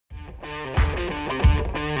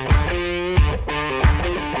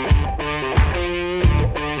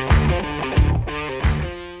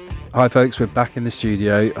Hi folks, we're back in the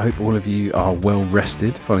studio. I hope all of you are well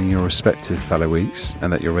rested following your respective fallow weeks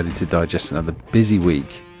and that you're ready to digest another busy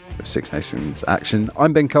week of Six Nations action.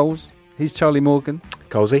 I'm Ben Coles. He's Charlie Morgan.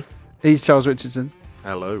 Colesy. He's Charles Richardson.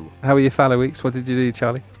 Hello. How are your fallow weeks? What did you do,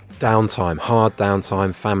 Charlie? Downtime, hard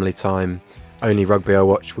downtime, family time. Only rugby I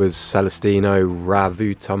watched was Celestino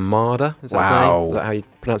Ravutamada. Is that his name? Is that how you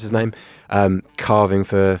pronounce his name? Carving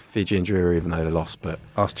for Fiji and Drury, even though they lost. But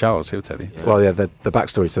ask Charles, he'll tell you. Yeah. Well, yeah, the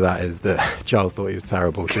backstory to that is that Charles thought he was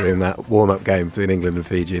terrible during that warm-up game between England and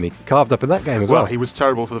Fiji, and he carved up in that game as well. Well, he was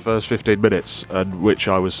terrible for the first 15 minutes, which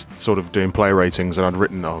I was sort of doing play ratings, and I'd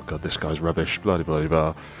written, oh God, this guy's rubbish, bloody, bloody,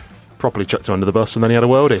 blah. Properly chucked him under the bus, and then he had a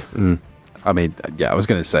worldie. Mm. I mean, yeah, I was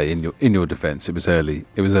going to say in your defence, it was early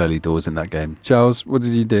doors in that game. Charles, what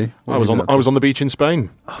did you do? I was on the beach in Spain.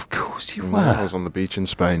 Of course you were. I was on the beach in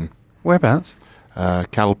Spain. Whereabouts?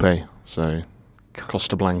 Calpe, so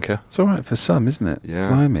Costa Blanca. It's all right for some, isn't it? Yeah.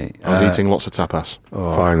 Blimey. I was eating lots of tapas.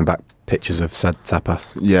 Firing back pictures of said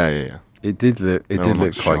tapas. Yeah. It did look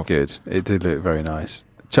quite good. It did look very nice.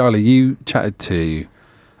 Charlie, you chatted to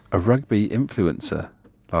a rugby influencer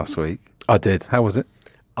last week. I did. How was it?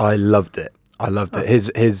 I loved it.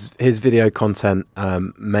 His video content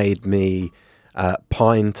made me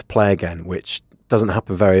pine to play again, which doesn't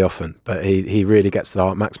happen very often. But he really gets to the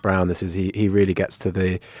heart. Max Brown, he really gets to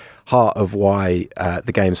the heart of why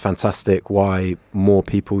the game's fantastic, why more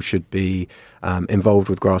people should be involved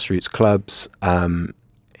with grassroots clubs.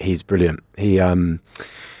 He's brilliant.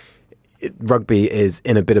 Rugby is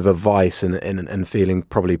in a bit of a vice and feeling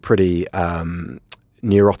probably pretty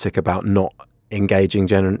neurotic about not engaging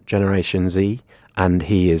Generation Z, and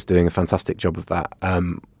he is doing a fantastic job of that.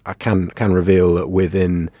 I can reveal that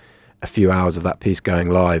within a few hours of that piece going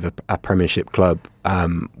live, a Premiership club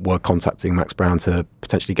were contacting Max Brown to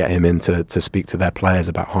potentially get him in to speak to their players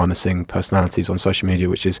about harnessing personalities on social media,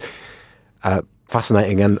 which is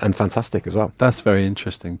fascinating and fantastic as well. That's very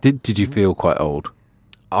interesting. Did you feel quite old?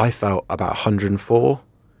 I felt about 104.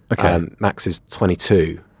 Okay. Max is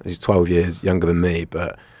 22. He's 12 years younger than me,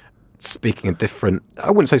 but speaking a different, I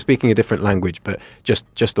wouldn't say speaking a different language, but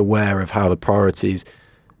just aware of how the priorities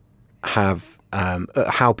have,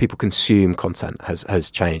 how people consume content has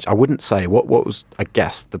changed. I wouldn't say, what was, I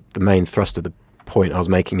guess, the main thrust of the point I was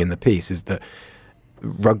making in the piece is that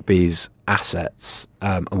rugby's assets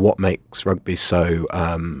and what makes rugby so,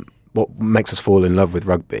 what makes us fall in love with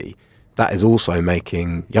rugby, that is also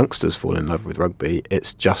making youngsters fall in love with rugby.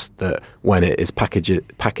 It's just that when it is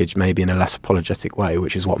packaged maybe in a less apologetic way,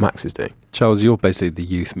 which is what Max is doing. Charles, you're basically the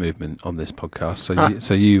youth movement on this podcast,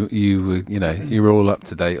 so you were all up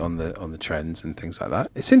to date on the trends and things like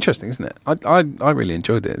that. It's interesting, isn't it? I really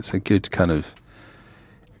enjoyed it. It's a good kind of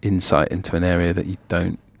insight into an area that you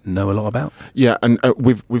don't know a lot about. Yeah, and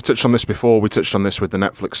we've touched on this before. We touched on this with the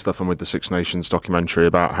Netflix stuff and with the Six Nations documentary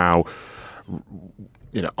about how,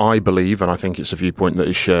 I believe, and I think it's a viewpoint that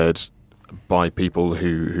is shared by people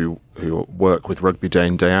who work with rugby day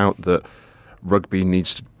in, day out, that rugby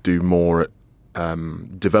needs to do more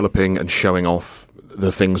at developing and showing off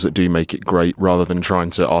the things that do make it great, rather than trying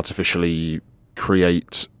to artificially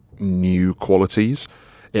create new qualities.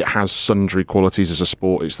 It has sundry qualities as a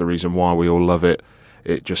sport. It's the reason why we all love it.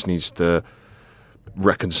 It just needs to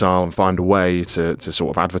reconcile and find a way to sort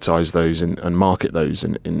of advertise those and market those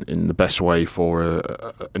in the best way for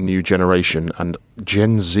a new generation. And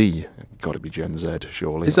Gen Z, got to be Gen Z,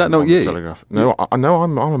 surely. Is that not you? Telegraph. No, I know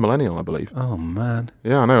I'm a millennial, I believe. Oh man.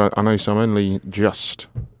 Yeah, I know. So I'm only just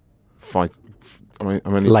I'm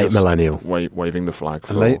only late just millennial, waving the flag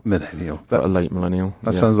for a late millennial. A late millennial.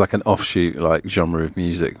 That sounds like an offshoot genre of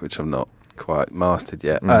music, which I've not quite mastered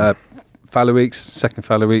yet. Fallow weeks, second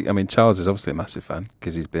fallow week. I mean, Charles is obviously a massive fan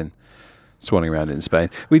because he's been swanning around in Spain.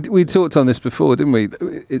 We talked on this before, didn't we?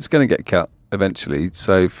 It's going to get cut eventually.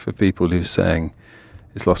 So for people who are saying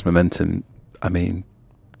it's lost momentum, I mean,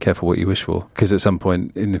 careful what you wish for, because at some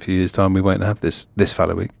point in a few years' time we won't have this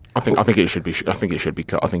fallow week. I think it should be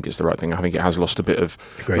cut. I think it's the right thing. I think it has lost a bit of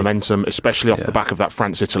momentum, especially off the back of that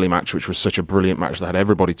France-Italy match, which was such a brilliant match that had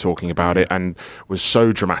everybody talking about it and was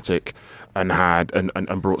so dramatic and had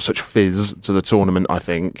and brought such fizz to the tournament, I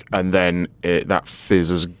think. And then that fizz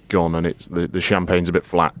has gone, and it's the champagne's a bit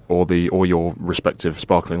flat, or your respective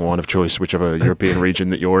sparkling wine of choice, whichever European region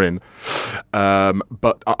that you're in.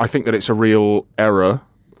 But I think that it's a real error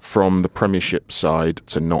from the Premiership side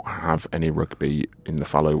to not have any rugby in the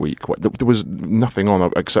fallow week. There was nothing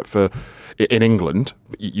on except for in England.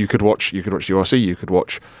 You could watch URC, you could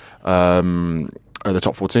watch the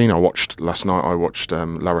top 14. Last night I watched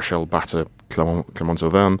La Rochelle batter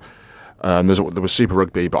Clermont-Auvergne. There was Super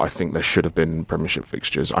Rugby, but I think there should have been Premiership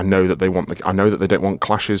fixtures. I know that they don't want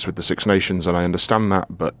clashes with the Six Nations, and I understand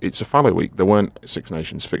that. But it's a fallow week. There weren't Six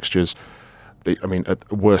Nations fixtures.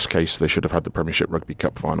 At worst case, they should have had the Premiership Rugby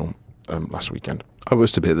Cup final last weekend. I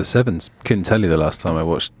watched a bit of the Sevens. Couldn't tell you the last time I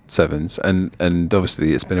watched Sevens, and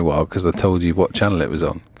obviously it's been a while because I told you what channel it was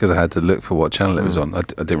on, because I had to look for what channel it was on. I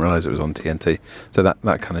didn't realise it was on TNT, so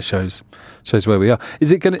that kind of shows where we are.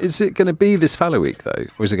 Is it gonna be this fallow week though,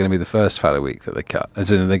 or is it going to be the first fallow week that they cut?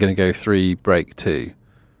 As in, are they going to go 3 break 2,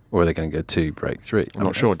 or are they going to go 2 break 3? I'm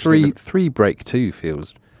not sure. 3 break 2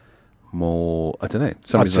 feels more. I don't know.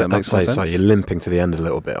 I'd say so. You're limping to the end a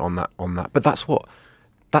little bit on that. But that's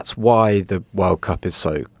why the World Cup is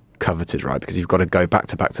so coveted, right? Because you've got to go back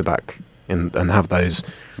to back to back and have those,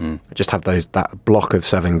 that block of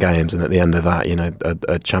 7 games, and at the end of that,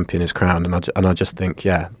 a champion is crowned. And I just think,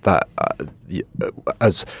 that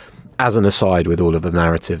as an aside with all of the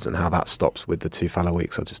narratives and how that stops with the 2 fallow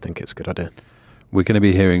weeks, I just think it's a good idea. We're going to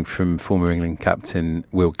be hearing from former England captain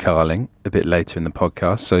Will Carling a bit later in the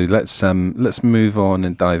podcast. So let's move on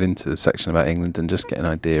and dive into the section about England and just get an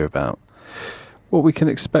idea about what we can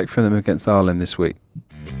expect from them against Ireland this week.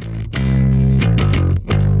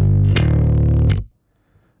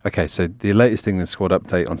 Okay, so the latest England squad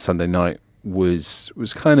update on Sunday night was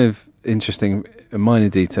kind of interesting. A minor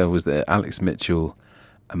detail was that Alex Mitchell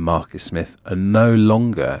and Marcus Smith are no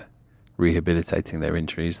longer rehabilitating their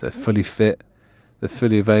injuries. They're fully fit. They're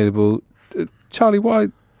fully available. Charlie, why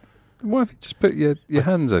have you just put your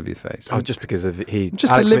hands over your face? Just because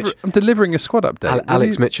I'm delivering a squad update.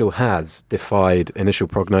 Alex Mitchell has defied initial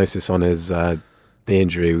prognosis on his the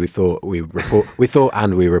injury. I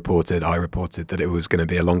reported that it was going to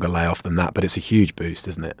be a longer layoff than that, but it's a huge boost,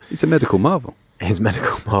 isn't it? It's a medical marvel. His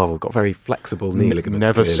medical marvel. Got very flexible knee ligaments.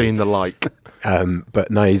 Never seen the like.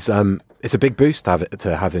 But no, it's a big boost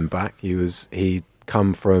to have him back. He'd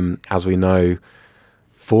come from, as we know,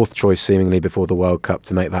 4th choice seemingly before the World Cup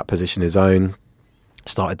to make that position his own.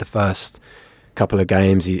 Started the first couple of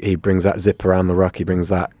games. He brings that zip around the ruck. He brings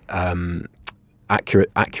that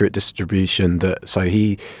accurate distribution.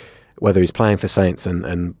 Whether he's playing for Saints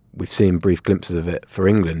and we've seen brief glimpses of it for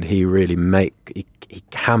England, he really he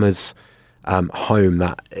hammers home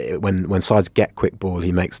that when sides get quick ball,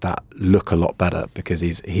 he makes that look a lot better because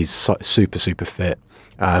he's super fit,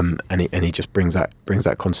 and he just brings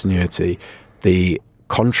that continuity. The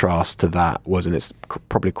contrast to that was, and it's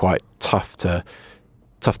probably quite tough to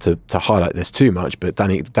highlight this too much, but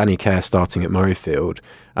Danny Kerr starting at Murrayfield,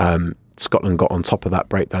 Scotland got on top of that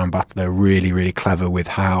breakdown battle. They're really, really clever with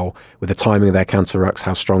the timing of their counter-rucks,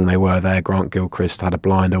 how strong they were there. Grant Gilchrist had a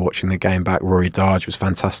blinder watching the game back. Rory Darge was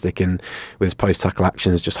fantastic with his post-tackle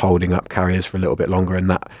actions, just holding up carriers for a little bit longer, and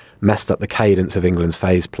that messed up the cadence of England's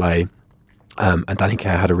phase play. And Danny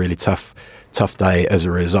Kerr had a really tough day as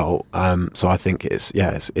a result. So I think it's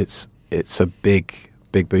a big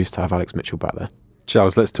boost to have Alex Mitchell back there.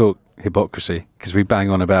 Charles, let's talk hypocrisy, because we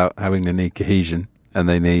bang on about how England need cohesion and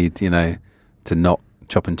they need, to not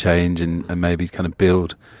chop and change and maybe kind of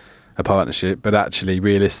build a partnership. But actually,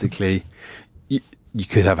 realistically, you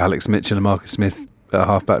could have Alex Mitchell and Marcus Smith at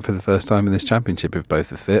halfback for the first time in this championship if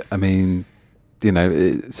both are fit. I mean,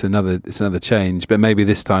 it's another change, but maybe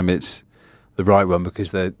this time it's the right one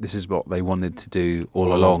because this is what they wanted to do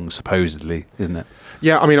all along, supposedly, isn't it?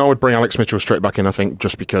 Yeah, I mean, I would bring Alex Mitchell straight back in. I think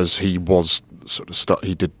just because he was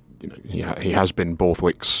he has been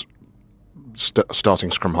Borthwick's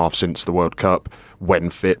starting scrum half since the World Cup when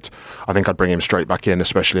fit. I think I'd bring him straight back in,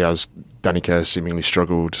 especially as Danny Kerr seemingly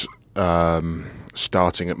struggled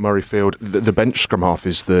starting at Murrayfield. The bench scrum half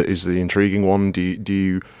is the intriguing one. Do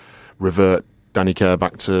you revert Danny Kerr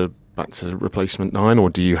back to replacement 9, or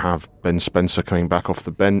do you have Ben Spencer coming back off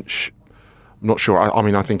the bench? I'm not sure. I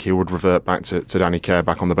mean, I think he would revert back to Danny Kerr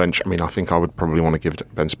back on the bench. I mean, I think I would probably want to give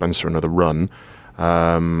Ben Spencer another run.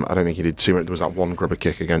 I don't think he did too much. There was that one grubber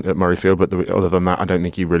kick again at Murrayfield, but other than that, I don't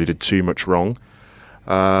think he really did too much wrong.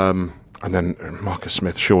 And then Marcus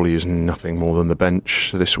Smith surely is nothing more than the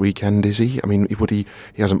bench this weekend, is he? I mean, he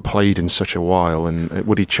hasn't played in such a while, and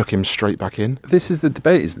would he chuck him straight back in? This is the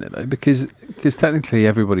debate, isn't it, though? Because technically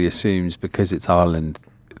everybody assumes because it's Ireland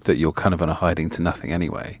that you're kind of on a hiding to nothing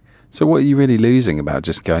anyway. So what are you really losing about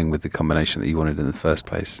just going with the combination that you wanted in the first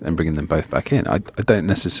place and bringing them both back in? I don't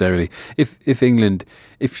necessarily... If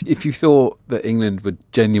you thought that England were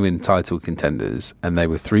genuine title contenders and they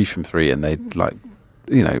were 3 from 3 and they'd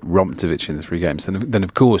romped to victory in the 3 games, then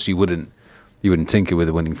of course you wouldn't tinker with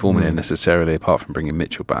the winning formula necessarily, apart from bringing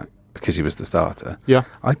Mitchell back because he was the starter. Yeah.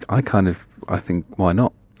 I think, why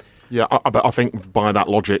not? Yeah, but I think by that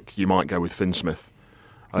logic, you might go with Finn Smith.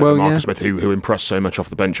 Marcus Smith, who impressed so much off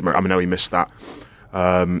the bench. I know he missed that.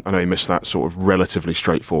 I know he missed that sort of relatively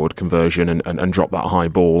straightforward conversion and dropped that high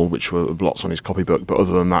ball, which were blots on his copybook. But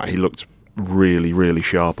other than that, he looked really, really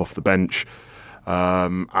sharp off the bench.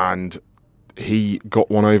 And he got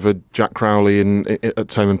one over Jack Crowley at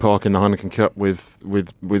Thomond Park in the Heineken Cup with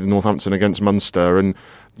Northampton against Munster. And,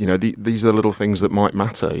 you know, these are the little things that might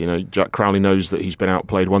matter. You know, Jack Crowley knows that he's been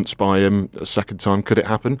outplayed once by him. A second time, could it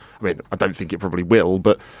happen? I mean, I don't think it probably will,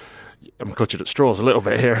 but I'm clutching at straws a little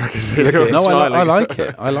bit here. No, I like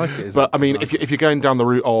it. I like it. But I mean, if you're going down the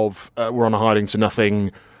route of we're on a hiding to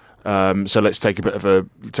nothing, so let's take a bit of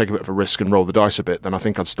a risk and roll the dice a bit, then I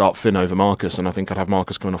think I'd start Finn over Marcus, and I think I'd have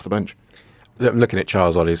Marcus coming off the bench. I'm looking at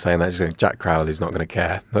Charles Oddie saying that Jack Crowley's not going to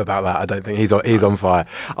care about that. I don't think he's on fire.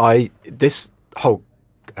 This whole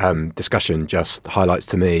discussion just highlights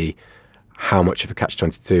to me how much of a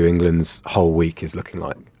catch-22 England's whole week is looking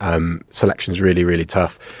like. Selection's really, really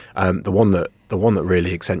tough. The one that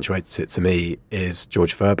really accentuates it to me is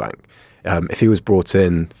George Furbank. If he was brought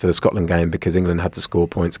in for the Scotland game because England had to score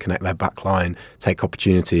points, connect their back line, take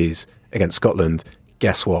opportunities against Scotland,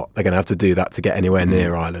 guess what? They're going to have to do that to get anywhere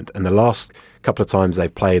near Ireland. And the last couple of times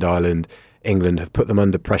they've played Ireland, England have put them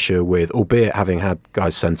under pressure with, albeit having had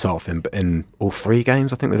guys sent off in all three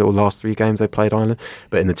games. I think the last three games they played Ireland.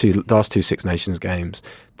 But in the last two Six Nations games,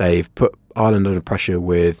 they've put Ireland under pressure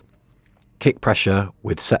with kick pressure,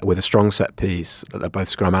 with a strong set piece, both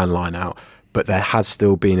scrum and line out. But there has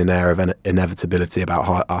still been an air of inevitability about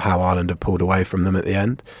how Ireland have pulled away from them at the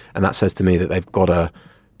end. And that says to me that they've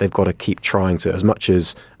got to keep trying to, as much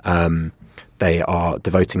as they are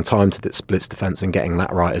devoting time to the splits defence and getting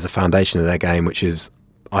that right as a foundation of their game, which is,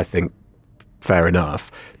 I think, fair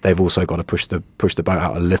enough. They've also got to push the boat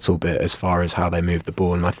out a little bit as far as how they move the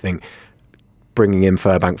ball. And I think bringing in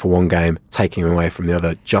Furbank for one game, taking him away from the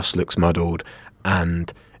other, just looks muddled.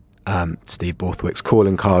 And Steve Borthwick's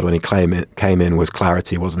calling card when he came in was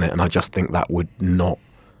clarity, wasn't it? And I just think that would not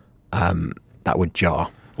that would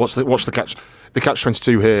jar. What's the catch? The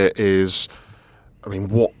catch-22 here is, I mean,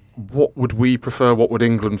 what would we prefer? What would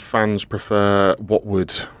England fans prefer? What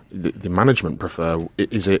would the management prefer?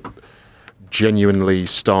 Is it genuinely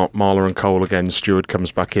start Marler and Cole again, Stewart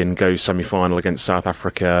comes back in, goes semi-final against South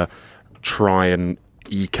Africa, try and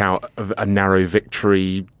eke out a narrow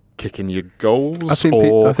victory, kicking your goals? I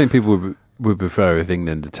think people would prefer if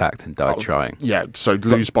England attacked and died trying. Yeah, so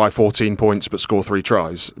lose by 14 points but score 3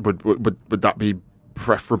 tries. Would that be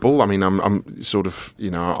preferable? I mean, I'm sort of,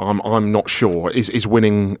 you know, I'm not sure. Is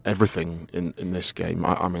winning everything in this game?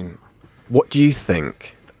 I mean, what do you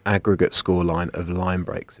think aggregate scoreline of line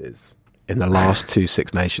breaks is in the last two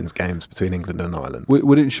Six Nations games between England and Ireland?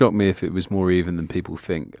 Wouldn't shock me if it was more even than people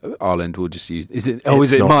think. Ireland will just use. Is it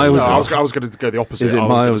miles? No, I was going to go the opposite. Is it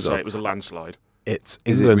miles? It was a landslide. Is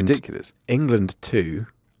it ridiculous? England 2,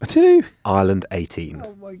 2, Ireland 18.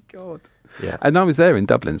 Oh my god! Yeah, and I was there in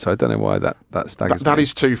Dublin, so I don't know why that staggers me. That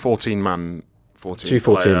is 2 14-man.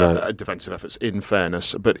 14 defensive efforts, in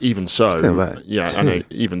fairness, but even so, still there. Yeah, I know,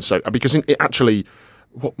 even so, because it actually,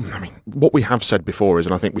 what we have said before is,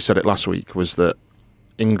 and I think we said it last week, was that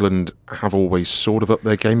England have always sort of upped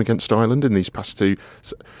their game against Ireland in these past two.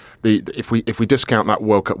 If we discount that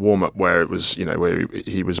World Cup warm up where it was, you know, where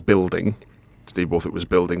he was building, Steve Borthwick was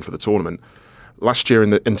building for the tournament last year,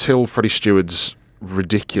 until Freddie Steward's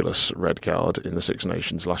ridiculous red card in the Six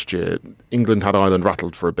Nations last year, England had Ireland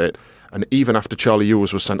rattled for a bit. And even after Charlie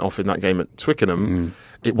Ewels was sent off in that game at Twickenham,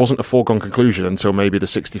 it wasn't a foregone conclusion until maybe the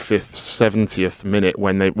 65th, 70th minute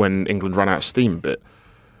when England ran out of steam a bit.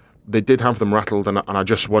 They did have them rattled, and I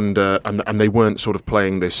just wonder, and they weren't sort of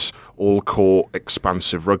playing this all-court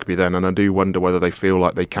expansive rugby then, and I do wonder whether they feel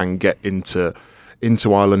like they can get into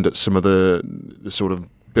Ireland at some of the sort of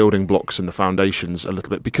building blocks and the foundations a little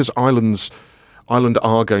bit, because Ireland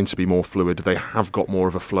are going to be more fluid. They have got more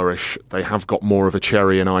of a flourish. They have got more of a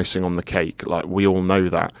cherry and icing on the cake. Like, we all know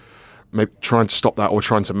that. Maybe trying to stop that or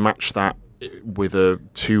trying to match that with a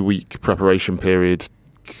 2-week preparation period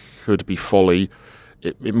could be folly.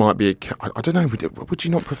 It might be. I don't know. Would you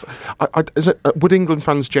not prefer? Would England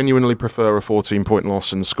fans genuinely prefer a 14-point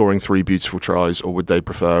loss and scoring 3 beautiful tries, or would they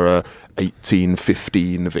prefer a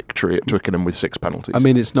 18-15 victory at Twickenham with 6 penalties? I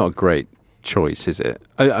mean, it's not a great choice, is it?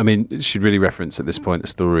 I mean, it should really reference at this point a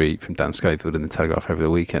story from Dan Schofield in the Telegraph over the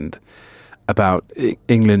weekend about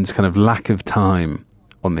England's kind of lack of time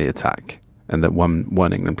on the attack, and that one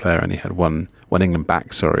England player only had one England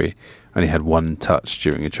back, only had 1 touch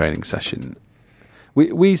during a training session.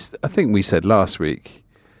 I think we said last week,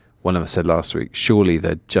 one of us said last week, surely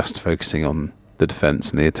they're just focusing on the defence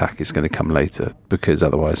and the attack is going to come later, because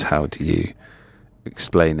otherwise how do you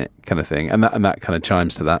explain it, kind of thing. And that kind of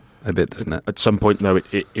chimes to that a bit, doesn't it? At some point, though,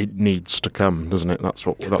 it needs to come, doesn't it? That's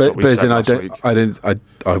what we said last week.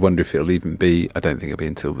 I wonder if it'll even be, I don't think it'll be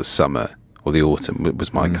until the summer or the autumn,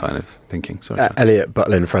 was my kind of thinking. Sorry. Elliot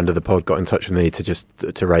Butlin, friend of the pod, got in touch with me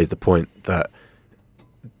to raise the point that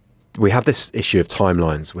we have this issue of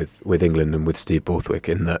timelines with England and with Steve Borthwick,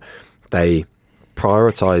 in that they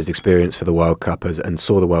prioritised experience for the World Cup and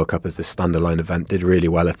saw the World Cup as this standalone event, did really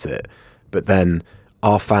well at it. But then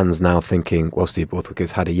are fans now thinking, well, Steve Borthwick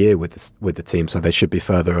has had a year with the team, so they should be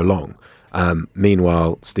further along.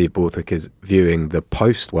 Meanwhile, Steve Borthwick is viewing the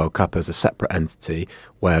post-World Cup as a separate entity,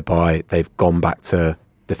 whereby they've gone back to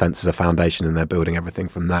defence as a foundation and they're building everything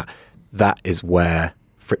from that. That is where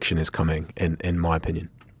friction is coming, in my opinion.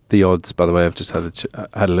 The odds, by the way, I've just had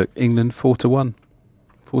a look. England 4-1.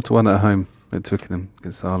 4-1 at home at Twickenham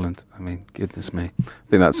against Ireland. I mean, goodness me. I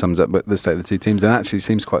think that sums up the state of the two teams, and actually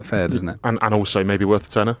seems quite fair, doesn't it? And also maybe worth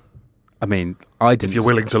a tenner. I mean, I didn't. If you're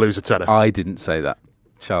willing to lose a tenner. I didn't say that.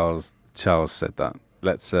 Charles said that.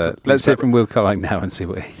 Let's hear from Will Carling now and see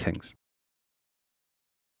what he thinks.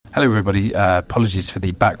 Hello, everybody. Apologies for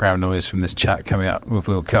the background noise from this chat coming up with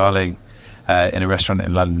Will Carling in a restaurant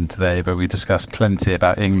in London today, but we discussed plenty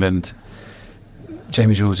about England.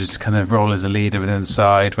 Jamie George's kind of role as a leader within the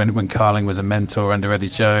side, when Carling was a mentor under Eddie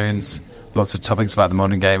Jones. Lots of topics about the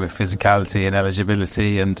modern game with physicality and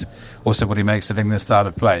eligibility, and also what he makes of England's style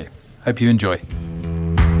of play. Hope you enjoy.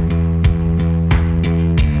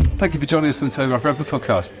 Thank you for joining us on the Telegraph Rugby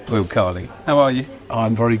Podcast, Will Carling. How are you?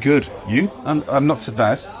 I'm very good. You? I'm not so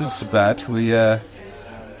bad. Not so bad. We're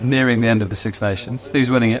nearing the end of the Six Nations. Who's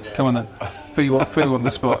winning it? Come on then. Put you on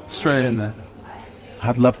the spot. Straight in there.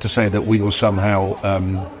 I'd love to say that we will somehow,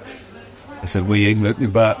 I said we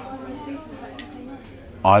England, but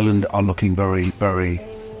Ireland are looking very, very,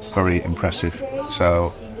 very impressive.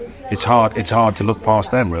 So it's hard to look past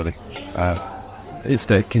them, really. It's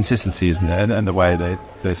the consistency, isn't it, and the way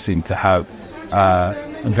they seem to have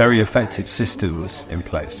very effective systems in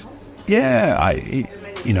place. Yeah,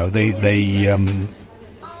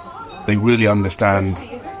 they really understand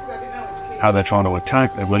how they're trying to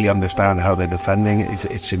attack. They really understand how they're defending.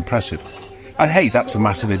 It's impressive. And hey, that's a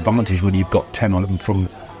massive advantage when you've got 10 of them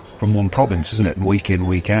from one province, isn't it? Week in,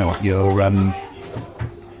 week out, you're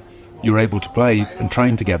able to play and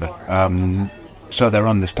train together. So their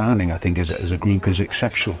understanding, I think, as a group is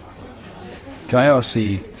exceptional. Can I ask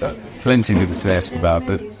you, plenty of people to ask about,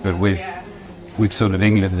 but with sort of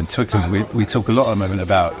England and Twickenham, we talk a lot at the moment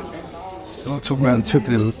about talking about the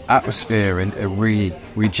Twickenham atmosphere and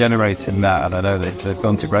regenerating that, and I know they've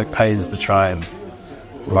gone to great pains to try and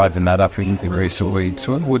liven that up in recent weeks.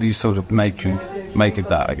 What do you sort of make of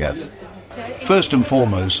that, I guess? First and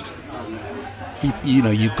foremost,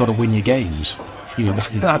 you've got to win your games.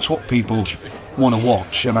 That's what people want to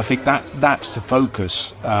watch, and I think that's the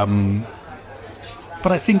focus.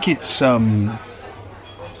 But I think it's, and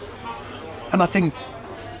I think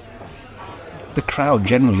the crowd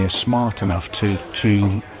generally are smart enough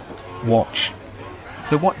to watch.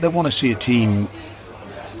 They want to see a team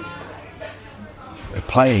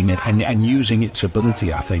playing it and using its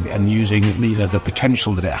ability, I think, and using the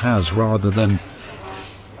potential that it has, rather than.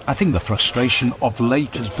 I think the frustration of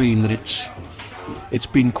late has been that it's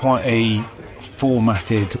been quite a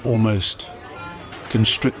formatted, almost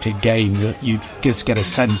constricted game, that you just get a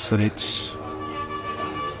sense that it's,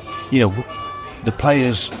 the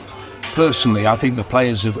players. Personally, I think the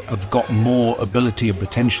players have got more ability and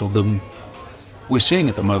potential than we're seeing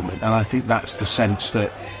at the moment, and I think that's the sense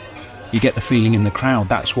that you get the feeling in the crowd.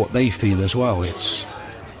 That's what they feel as well. It's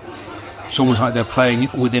almost like they're playing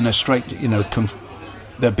within a straight,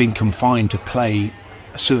 they're being confined to play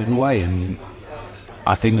a certain way, and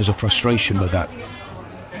I think there's a frustration with that.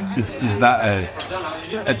 Is that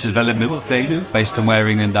a developmental thing based on where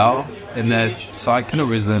England are in their cycle,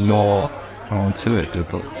 or is there more to it?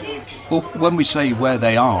 Well, when we say where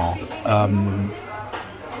they are,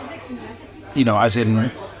 as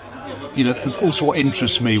in, also what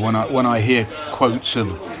interests me when I hear quotes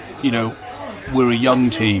of, we're a young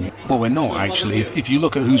team. Well, we're not actually. If you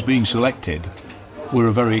look at who's being selected, we're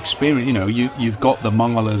a very experienced. You've got the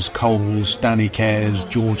Marlers, Coles, Danny Cares,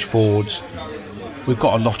 George Fords. We've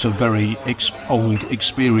got a lot of very old,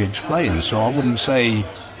 experienced players. So I wouldn't say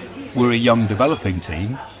we're a young developing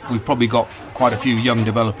team. We've probably got quite a few young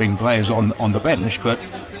developing players on the bench, but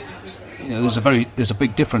there's a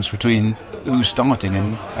big difference between who's starting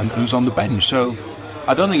and who's on the bench. So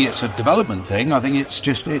I don't think it's a development thing. I think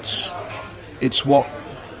it's what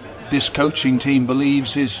this coaching team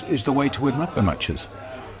believes is the way to win rugby matches.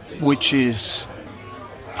 which is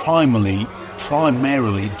primarily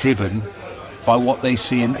driven by what they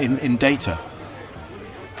see in data.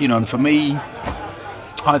 And for me,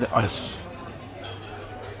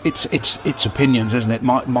 it's opinions, isn't it?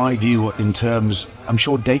 My view in terms, I'm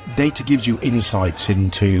sure data gives you insights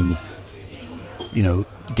into,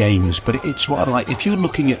 games, but it's rather like if you're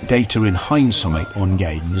looking at data in hindsight on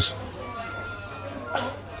games,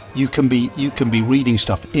 you can be reading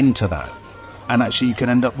stuff into that, and actually you can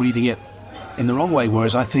end up reading it in the wrong way.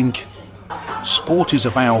 Whereas I think sport is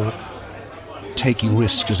about taking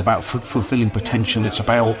risks, it's about fulfilling potential, it's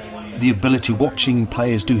about the ability, watching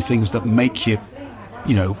players do things that make you,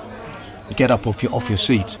 get up off your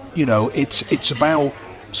seat. It's about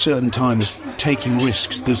certain times taking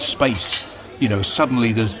risks. There's space.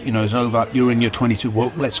 Suddenly there's there's overlap. You're in your 22.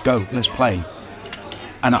 Well, let's go. Let's play.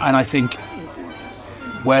 And I think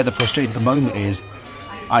where the frustration at the moment is,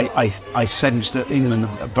 I sense that England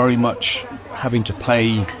are very much having to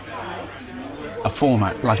play a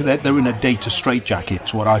format like they're in a data straitjacket.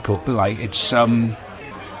 It's what I call it's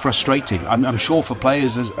frustrating. I'm sure for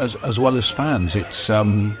players as well as fans. It's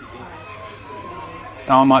now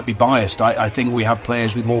I might be biased. I think we have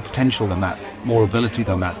players with more potential than that, more ability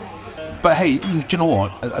than that. But hey, do you know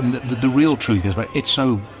what? And the real truth is, it's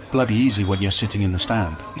so bloody easy when you're sitting in the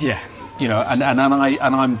stand. Yeah. And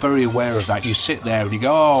I'm very aware of that. You sit there and you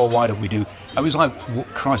go, oh, why don't we do? I was like,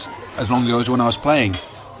 Christ, as long ago as when I was playing,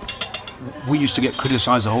 we used to get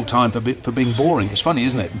criticised the whole time for being boring. It's funny,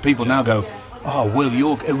 isn't it? And people now go, oh,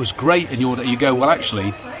 Will, it was great, and you go, well,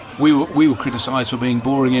 actually, we were criticised for being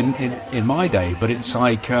boring in my day. But it's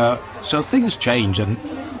like, so things change, and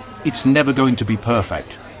it's never going to be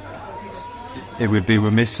perfect. It would be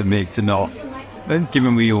remiss of me to not,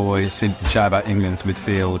 given we always seem to chat about England's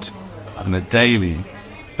midfield on a daily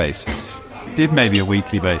basis, maybe a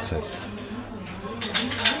weekly basis.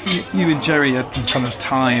 You and Jerry had so much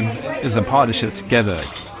time as a partnership together,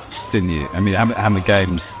 didn't you? I mean, how many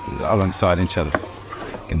games alongside each other?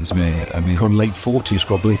 Goodness me. I mean, gone late 40s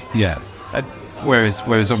probably. Yeah. Whereas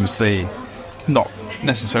obviously, not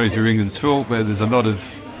necessarily through England's fault, but there's a lot of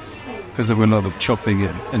chopping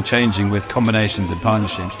and changing with combinations and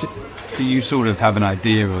partnerships. Do you sort of have an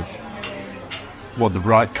idea of what the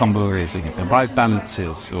right combo is, the right balance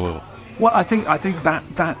is, or? Well, I think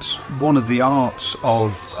that's one of the arts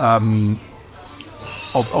of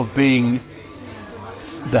being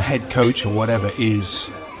the head coach or whatever. Is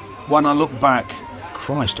when I look back,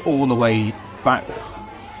 Christ, all the way back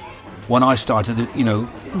when I started,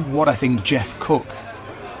 what I think Jeff Cook,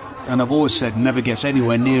 and I've always said never gets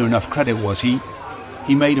anywhere near enough credit, was he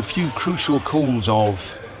made a few crucial calls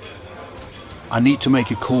of, I need to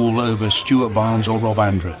make a call over Stuart Barnes or Rob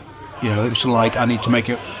Andrew. It's like I need to make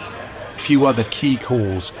a few other key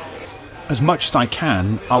calls. As much as I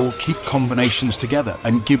can, I will keep combinations together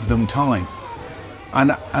and give them time.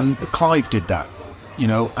 And Clive did that,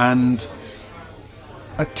 and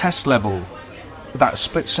at test level, that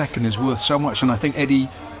split second is worth so much. And I think Eddie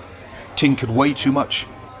tinkered way too much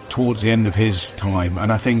towards the end of his time,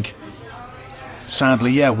 and I think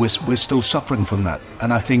sadly, we're still suffering from that.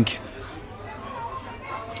 And I think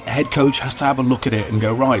a head coach has to have a look at it and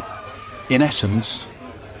go, right, in essence,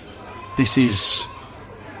 this is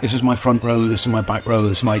my front row, this is my back row,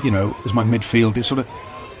 this is my this is my midfield. It's sort of,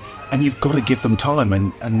 and you've got to give them time,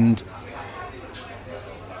 and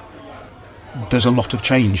there's a lot of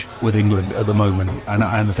change with England at the moment, and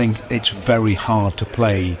I think it's very hard to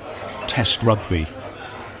play test rugby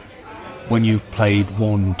when you've played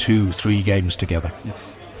 1, 2, 3 games together.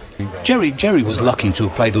 Jerry was lucky to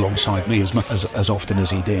have played alongside me as often as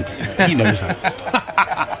he did. He knows that.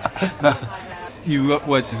 You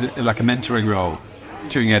worked as like a mentoring role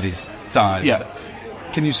during Eddie's time. Yeah.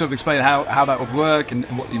 Can you sort of explain how that would work and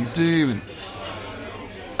what you do?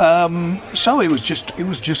 So it was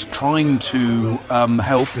just trying to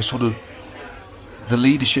help the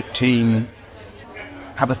leadership team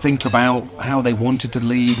have a think about how they wanted to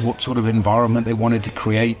lead, what sort of environment they wanted to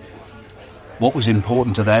create, what was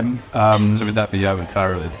important to them. So would that be Owen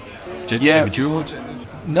Farrell? Jamie George?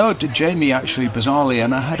 No, Jamie actually, bizarrely,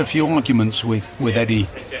 and I had a few arguments with Eddie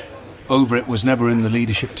over it, was never in the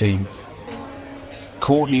leadership team.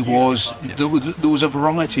 Courtney was, there was a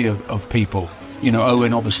variety of people.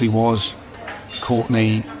 Owen obviously was,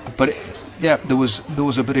 Courtney, but there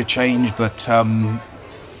was a bit of change, but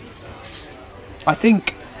I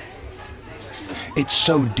think it's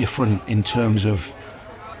so different in terms of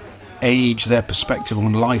age, their perspective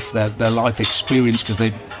on life, their life experience, because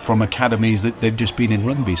they're from academies that they've just been in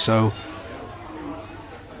rugby, so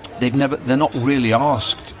they're not really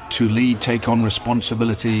asked to lead, take on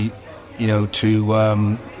responsibility,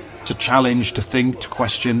 to to challenge, to think, to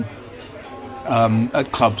question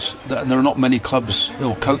at clubs. There are not many clubs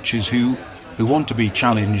or coaches who want to be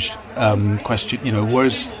challenged, questioned.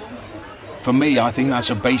 Whereas for me, I think that's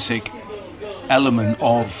a basic element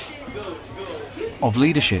of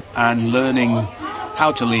leadership and learning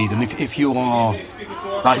how to lead. And if you are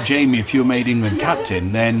like Jamie, if you're made England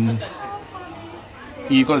captain, then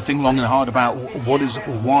you've got to think long and hard about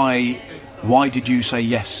why did you say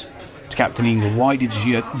yes to captain England? Why did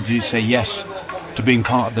you say yes to being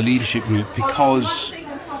part of the leadership group? Because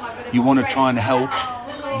you want to try and help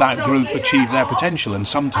that group achieve their potential, and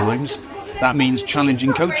sometimes that means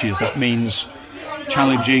challenging coaches, that means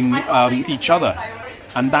challenging each other,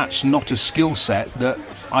 and that's not a skill set that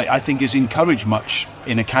I think is encouraged much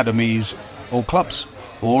in academies or clubs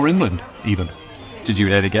or England even. Did you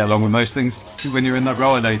really get along with most things when you were in that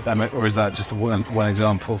role, or is that just one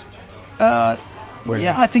example?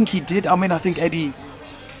 Yeah, I think he did. I mean, I think Eddie's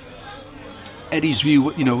view,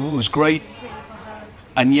 was great,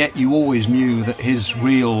 and yet you always knew that his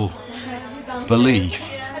real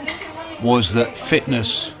belief was that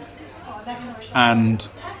fitness and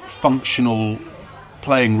functional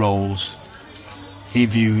playing roles, he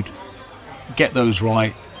viewed, get those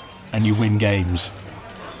right and you win games,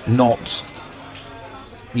 not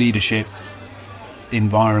leadership,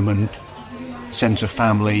 environment, sense of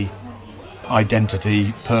family,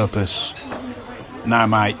 identity, purpose. Now,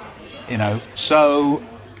 mate, so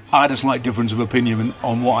I had a slight difference of opinion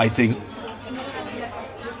on what I think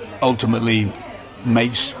ultimately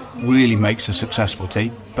really makes a successful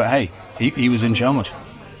team. But hey, he was in charge.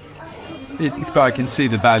 But I can see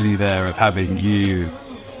the value there of having you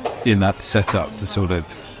in that setup to sort of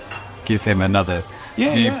give him another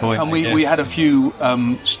viewpoint. And we had a few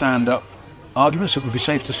stand-up arguments, it would be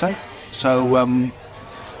safe to say. So,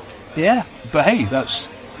 but hey, that's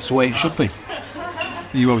the way it should be.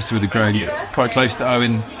 You obviously would have grown quite close to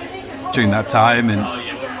Owen during that time, and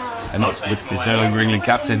he's no longer England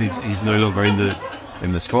captain. He's no longer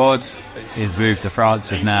in the squad. His move to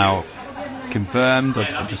France is now confirmed.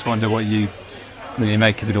 I just wonder what you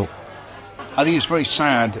make of it all. I think it's very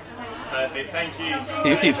sad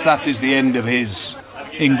if that is the end of his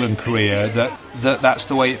England career, that's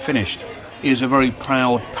the way it finished. He's a very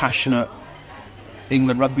proud, passionate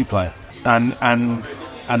England rugby player, and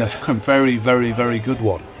a very, very, very good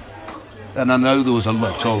one. And I know there was a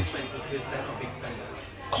lot of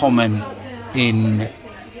comment in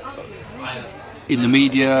the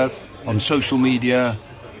media, on social media,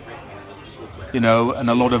 and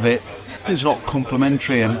a lot of it is not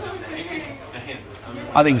complimentary. And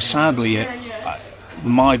I think, sadly,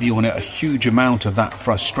 my view on it, a huge amount of that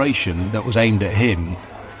frustration that was aimed at him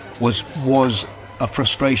was a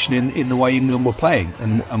frustration in the way England were playing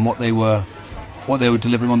and what they were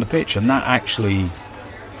delivering on the pitch, and that actually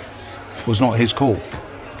was not his call.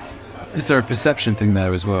 Is there a perception thing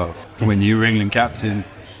there as well? When you were England captain,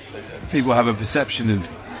 people have a perception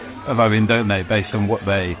of Owen, don't they, based on what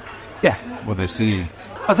they see.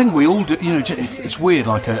 I think we all do. It's weird.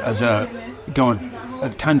 Like go on a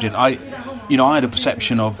tangent. I had a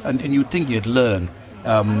perception of, and you'd think you'd learn,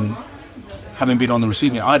 having been on the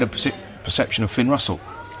receiving end, I had a perception of Finn Russell.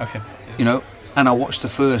 Okay. And I watched the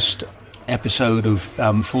first episode of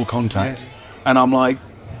Full Contact, and I'm like,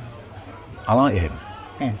 I like him,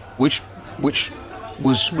 which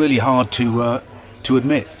was really hard to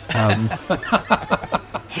admit,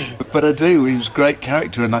 but I do. He was a great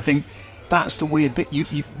character, and I think that's the weird bit.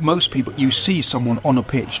 Most people, you see someone on a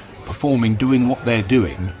pitch performing, doing what they're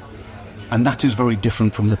doing, and that is very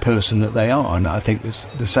different from the person that they are. And I think it's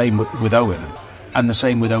the same with Owen, and the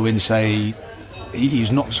same with Owen. Say,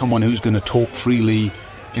 he's not someone who's going to talk freely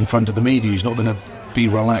in front of the media. He's not going to be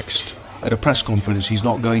relaxed at a press conference. He's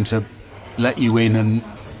not going to let you in and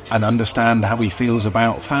understand how he feels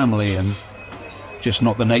about family, and just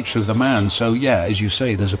not the nature of the man. So as you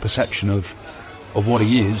say, there's a perception of what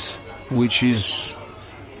he is, which is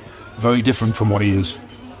very different from what he is,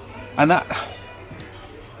 and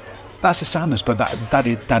that's a sadness. But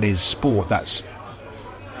that is sport. That's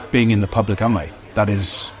being in the public eye.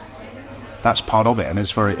 That's part of it, and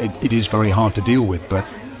it is very hard to deal with. But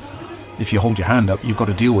if you hold your hand up, you've got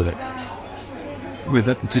to deal with it.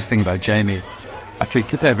 Just thinking about Jamie, I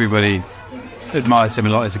think everybody admires him a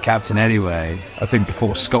lot as a captain anyway. I think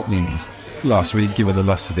before Scotland last week, given the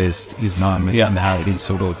loss of his mum and how he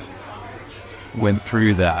sort of went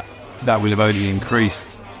through that would have only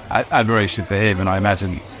increased admiration for him, and I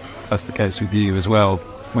imagine that's the case with you as well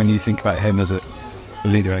when you think about him as a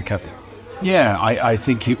leader and a captain. Yeah, I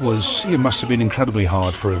think it must have been incredibly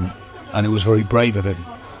hard for him, and it was very brave of him.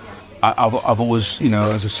 I've always,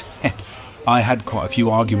 as I said, I had quite a few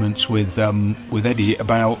arguments with Eddie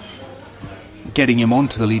about getting him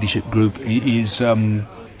onto the leadership group. Is the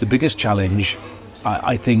biggest challenge,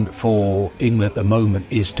 I think, for England at the moment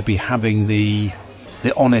is to be having the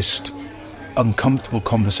honest, uncomfortable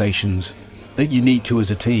conversations that you need to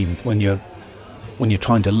as a team when you're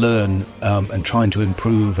trying to learn and trying to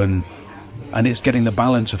improve, and it's getting the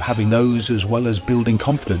balance of having those as well as building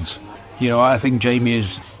confidence. I think Jamie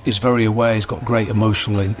is very aware. He's got great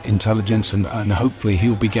emotional intelligence, and hopefully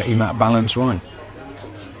he'll be getting that balance right.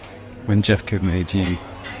 When Jeff Cook made you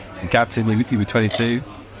captain, you were 22.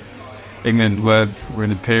 England were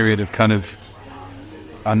in a period of kind of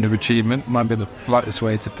underachievement, might be the politest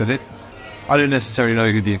way to put it. I don't necessarily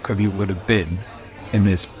know who the equivalent would have been in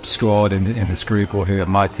this squad, in this group, or who it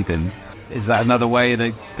might have been. Is that another way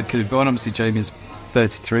that could have gone? Obviously, Jamie's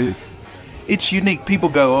 33. It's unique. People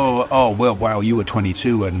go, oh, well, wow, you were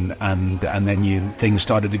 22, and then things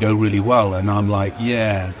started to go really well, and I'm like,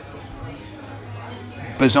 yeah.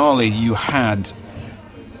 Bizarrely, you had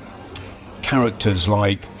characters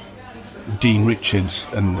like Dean Richards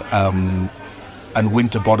and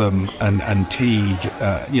Winterbottom and Teague,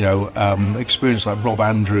 experience like Rob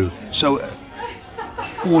Andrew. So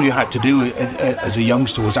all you had to do as a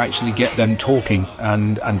youngster was actually get them talking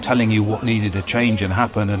and telling you what needed to change and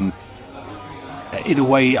happen. And in a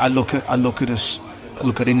way, I look at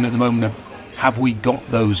England at the moment of, have we got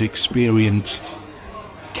those experienced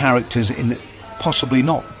characters in the, possibly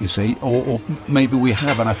not, you see, or maybe we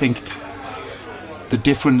have. And I think the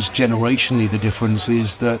difference generationally, the difference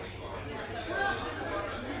is that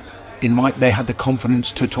they had the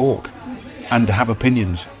confidence to talk and to have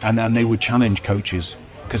opinions, and they would challenge coaches,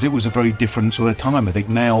 because it was a very different sort of time. I think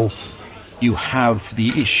now you have the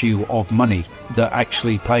issue of money, that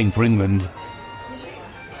actually playing for England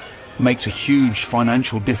makes a huge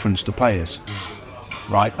financial difference to players.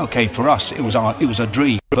 Right? Okay, for us it was a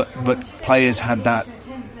dream, but players had that,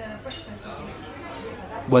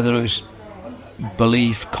 whether it was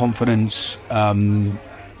belief, confidence,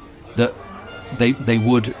 that they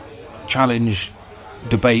would challenge,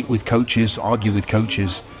 debate with coaches, argue with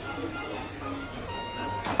coaches.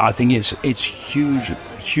 I think it's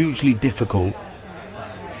hugely difficult,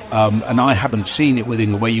 and I haven't seen it with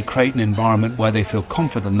England, where you create an environment where they feel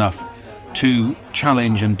confident enough to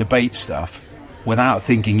challenge and debate stuff without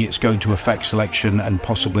thinking it's going to affect selection and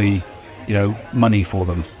possibly, money for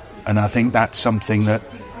them. And I think that's something that,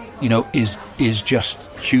 is just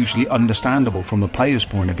hugely understandable from the player's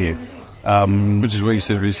point of view. Which is what you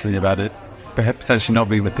said recently about it potentially not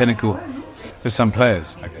being the pinnacle for some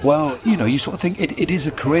players, I guess. Well, you sort of think it is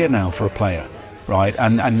a career now for a player, right?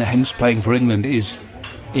 And hence playing for England is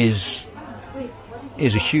a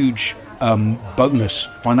huge bonus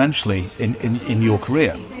financially in your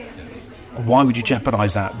career. Why would you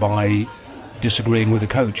jeopardise that by disagreeing with a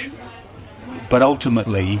coach? But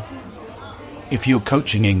ultimately, if you're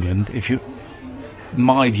coaching England,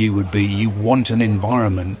 my view would be you want an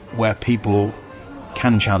environment where people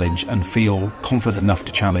can challenge and feel confident enough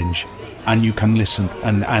to challenge, and you can listen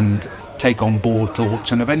and take on board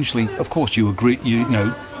thoughts, and eventually, of course, you agree.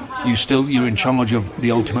 You're in charge of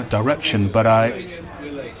the ultimate direction. But I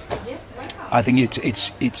think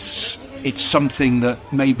it's something that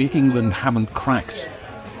maybe England haven't cracked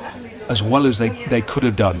as well as they could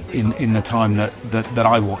have done in the time that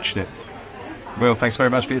I watched it. Will, thanks very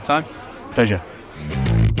much for your time. Pleasure.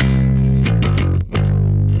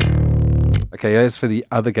 Okay, as for the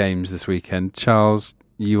other games this weekend, Charles,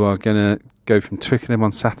 you are going to go from Twickenham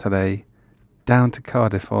on Saturday down to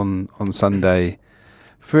Cardiff on Sunday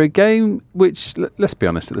for a game which, let's be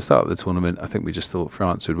honest, at the start of the tournament, I think we just thought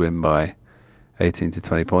France would win by 18 to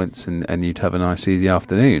 20 points and you'd have a nice, easy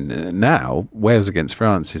afternoon. Now, Wales against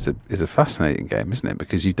France is a fascinating game, isn't it?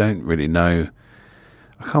 Because you don't really know,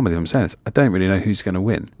 I can't believe I'm saying this, I don't really know who's going to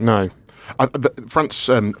win. No. France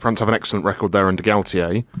have an excellent record there under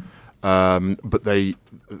Galtier. But they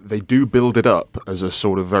do build it up as a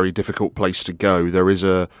sort of very difficult place to go. There is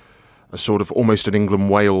a sort of almost an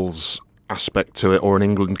England-Wales aspect to it, or an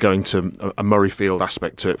England going to a Murrayfield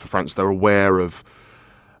aspect to it for France. They're aware of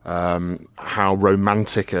how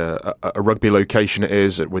romantic a rugby location it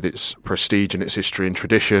is, with its prestige and its history and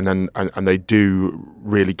tradition, and they do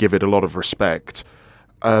really give it a lot of respect.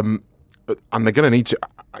 And they're going to need to...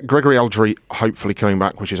 Gregory Algerie hopefully coming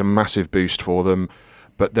back, which is a massive boost for them.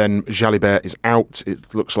 But then Jalibert is out.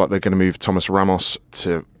 It looks like they're going to move Thomas Ramos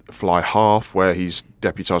to fly half, where he's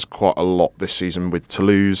deputised quite a lot this season with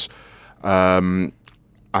Toulouse. And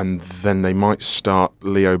then they might start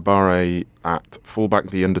Leo Barre at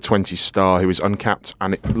fullback, the under-20 star, who is uncapped.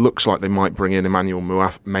 And it looks like they might bring in Emmanuel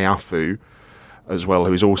Meafu. as well,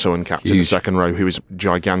 who is also uncapped in the second row, who is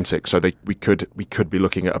gigantic. So we could be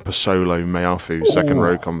looking at a Pasolo Meafu second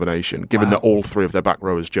row combination, given that all three of their back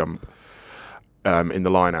rowers jump in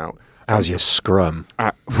the line out. How's your scrum?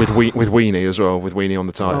 With Weenie as well, with Weenie on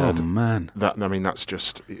the tight head. Oh, man. That's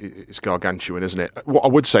just, it's gargantuan, isn't it? What I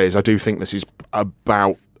would say is I do think this is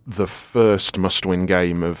about the first must-win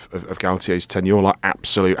game of Galtier's tenure, like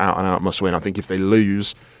absolute out-and-out must-win. I think if they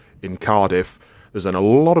lose in Cardiff, there's then a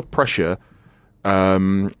lot of pressure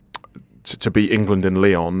to beat England in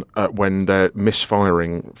Lyon when they're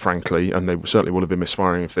misfiring, frankly, and they certainly will have been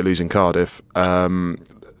misfiring if they lose in Cardiff.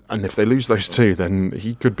 And if they lose those two, then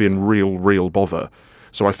he could be in real bother.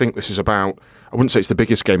 So I think this is about, I wouldn't say it's the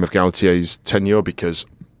biggest game of Galtier's tenure because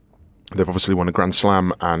they've obviously won a Grand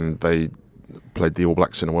Slam and they played the All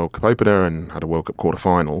Blacks in a World Cup opener and had a World Cup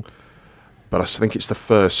quarter-final. But I think it's the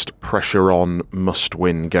first pressure-on,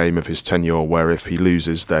 must-win game of his tenure where if he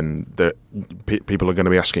loses, then people are going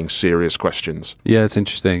to be asking serious questions. Yeah, it's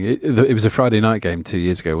interesting. It was a Friday night game 2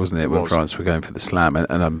 years ago, wasn't it, when France were going for the Slam? And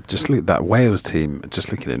I'm just looking at that Wales team,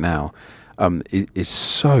 just looking at it now, it is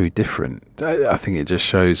so different. I think it just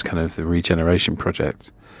shows kind of the regeneration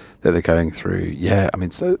project that they're going through. Yeah,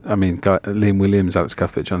 Liam Williams, Alex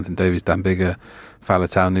Cuthbert, Jonathan Davies, Dan Biggar,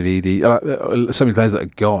 Faletau, Navidi, so many players that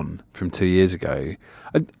are gone from 2 years ago.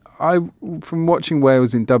 I from watching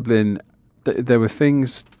Wales in Dublin, there were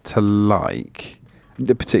things to like,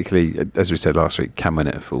 particularly, as we said last week, Cam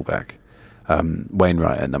Winnett at fullback,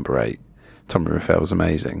 Wainwright at number 8, Tommy Raphael was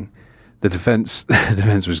amazing. The defence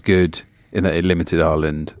was good in that it limited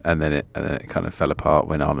Ireland, and then it kind of fell apart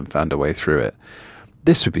when Ireland found a way through it.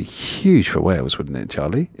 This would be huge for Wales, wouldn't it,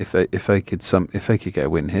 Charlie? If they could get a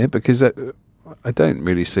win here, because I don't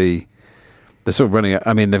really see they're sort of running.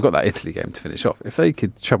 I mean, they've got that Italy game to finish off. If they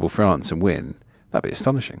could trouble France and win, that'd be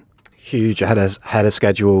astonishing. Huge ahead of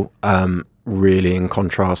schedule. Really, in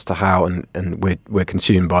contrast to how and we're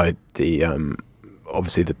consumed by the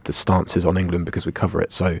obviously the stances on England because we cover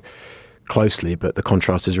it so closely. But the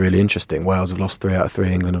contrast is really interesting. Wales have lost 3 out of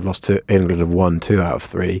 3. England have lost 2. England have won 2 out of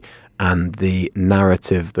 3. And the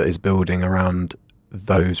narrative that is building around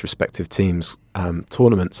those respective teams'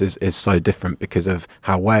 tournaments is so different because of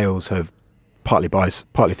how Wales have,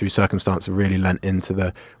 partly through circumstance, have really lent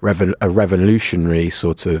into a revolutionary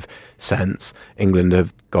sort of sense. England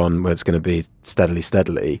have gone where it's going to be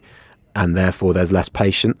steadily, and therefore there's less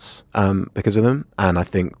patience because of them. And I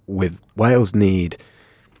think with Wales need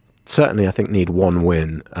one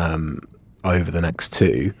win over the next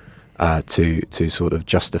 2. To sort of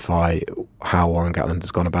justify how Warren Gatland has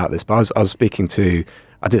gone about this. But I was speaking to,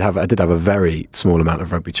 I did have a very small amount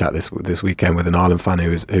of rugby chat this weekend with an Ireland fan who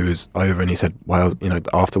was over, and he said, "Wales,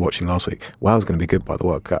 after watching last week, Wales going to be good by the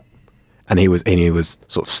World Cup," and he was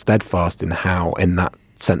sort of steadfast in that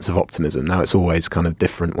sense of optimism. Now it's always kind of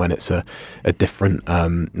different when it's a different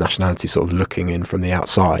nationality sort of looking in from the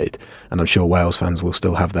outside, and I'm sure Wales fans will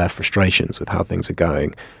still have their frustrations with how things are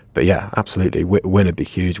going. But yeah, absolutely, win would be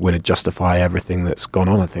huge. Win would justify everything that's gone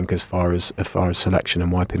on, I think, as far as selection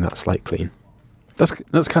and wiping that slate clean.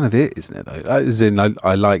 That's kind of it, isn't it? Though, as in,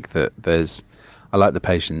 I like that I like the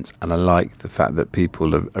patience, and I like the fact that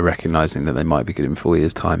people are recognising that they might be good in 4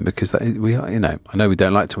 years' time, because we are. I know we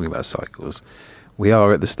don't like talking about cycles. We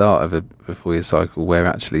are at the start of a 4-year cycle where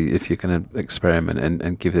actually, if you're going to experiment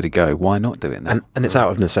and give it a go, why not do it now? And it's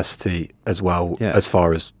out of necessity as well, as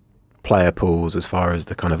far as player pools, as far as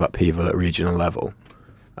the kind of upheaval at regional level.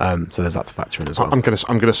 So there's that to factor in as well. I'm going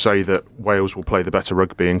to say that Wales will play the better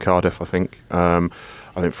rugby in Cardiff. I think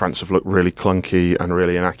France have looked really clunky and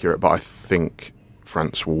really inaccurate, but I think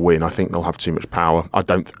France will win. I think they'll have too much power. I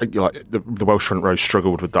don't like the Welsh front row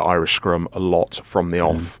struggled with the Irish scrum a lot from the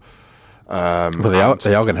off. Well,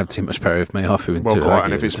 they are going to have too much power if Meafu and Tuilagi.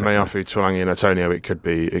 And if it's Meafu, Tuilagi and Antonio, it could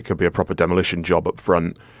be a proper demolition job up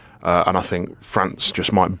front. And I think France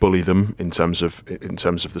just might bully them in terms of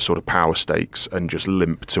the sort of power stakes and just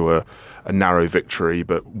limp to a narrow victory.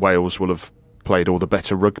 But Wales will have played all the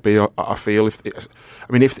better rugby. I feel if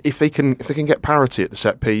they can get parity at the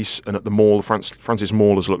set piece and at the maul, France's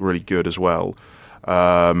maulers look really good as well.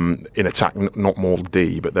 In attack, not maul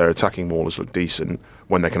D, but their attacking maulers look decent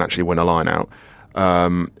when they can actually win a line out.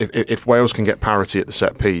 If Wales can get parity at the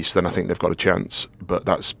set piece, then I think they've got a chance. But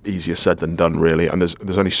that's easier said than done, really. And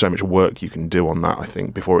there's only so much work you can do on that, I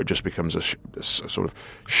think, before it just becomes a sort of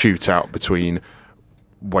shootout between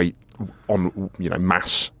weight on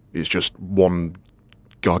mass. It's just one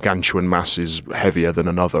gargantuan mass is heavier than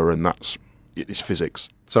another, and it's physics.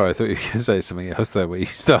 Sorry, I thought you were going to say something else there where you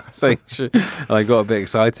started saying shit, and I got a bit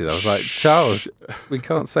excited. I was like, Charles, we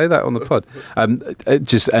can't say that on the pod. And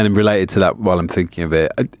related to that, while I'm thinking of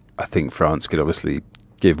it, I think France could obviously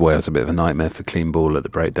give Wales a bit of a nightmare for clean ball at the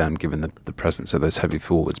breakdown, given the presence of those heavy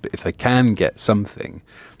forwards. But if they can get something,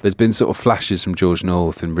 there's been sort of flashes from George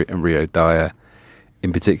North and Rio Dyer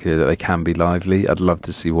in particular that they can be lively. I'd love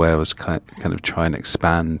to see Wales kind of try and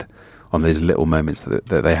expand on those little moments that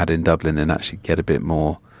they had in Dublin and actually get a bit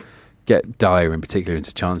more, get Dyer in particular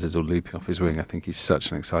into chances or looping off his wing. I think he's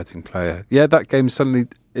such an exciting player. Yeah, that game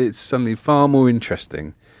it's suddenly far more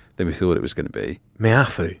interesting than we thought it was going to be.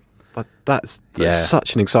 Miafu. That's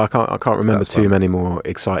such an exciting. I can't remember too many more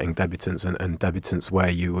exciting debutants and debutants where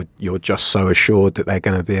you're just so assured that they're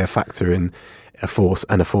going to be a factor in a force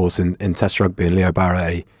in Test rugby. And Leo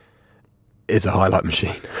Barret is a highlight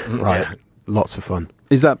machine, right? Yeah. Lots of fun.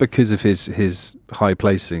 Is that because of his high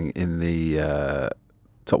placing in the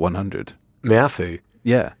top 100? Miafu.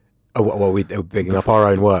 Yeah. Oh, well, we're bigging up our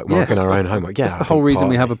own work, marking our own homework. Yeah, that's the whole reason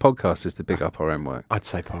we have a podcast, is to big up our own work. I'd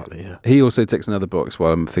say partly, yeah. He also ticks another box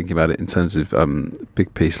while I'm thinking about it in terms of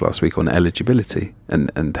big piece last week on eligibility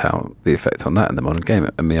and how the effect on that in the modern game.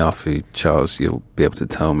 And Miafu, Charles, you'll be able to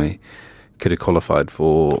tell me, could have qualified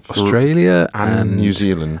for Australia and New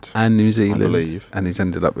Zealand. And New Zealand, I believe. And he's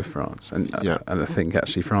ended up with France. And I think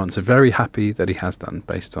actually France are very happy that he has done,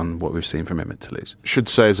 based on what we've seen from him at Toulouse. Should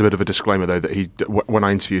say as a bit of a disclaimer, though, that when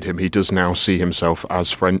I interviewed him, he does now see himself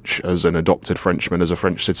as French, as an adopted Frenchman, as a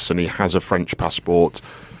French citizen. He has a French passport.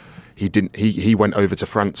 He went over to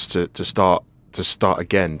France to start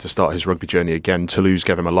his rugby journey again. Toulouse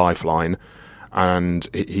gave him a lifeline. And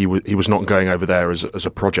he was not going over there as a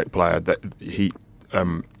project player. That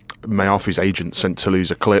Miafu's agent sent Toulouse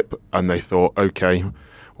a clip, and they thought, okay,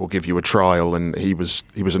 we'll give you a trial. And he was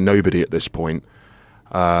a nobody at this point.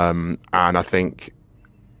 And I think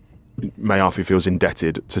Miafu feels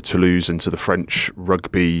indebted to Toulouse and to the French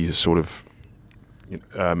rugby sort of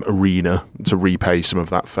arena to repay some of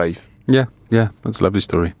that faith. Yeah, that's a lovely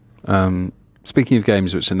story. Speaking of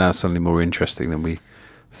games which are now suddenly more interesting than we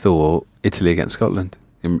thought, Italy against Scotland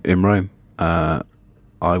in Rome. I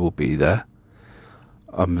will be there.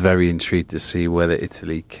 I'm very intrigued to see whether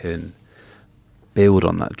Italy can build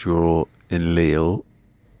on that draw in Lille.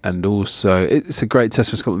 And also, it's a great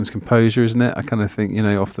test for Scotland's composure, isn't it? I kind of think,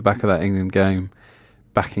 off the back of that England game,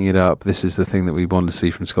 backing it up, this is the thing that we want to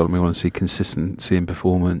see from Scotland. We want to see consistency in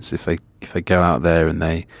performance. If they go out there and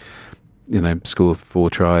they, score 4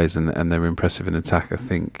 tries and they're impressive in attack, I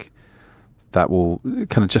think that will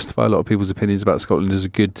kind of justify a lot of people's opinions about Scotland as a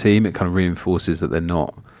good team. It kind of reinforces that they're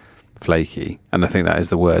not flaky, and I think that is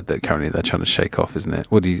the word that currently they're trying to shake off, isn't it?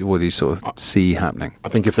 What do you sort of see happening? I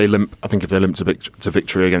think if they limp to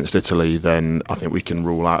victory against Italy, then I think we can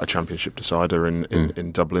rule out a championship decider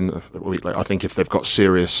in Dublin a week later. I think if they've got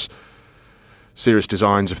serious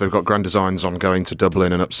designs, if they've got grand designs on going to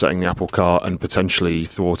Dublin and upsetting the apple cart and potentially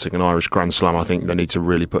thwarting an Irish Grand Slam, I think they need to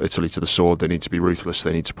really put Italy to the sword. They need to be ruthless.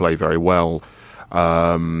 They need to play very well,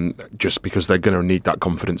 just because they're going to need that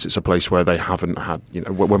confidence. It's a place where they haven't had,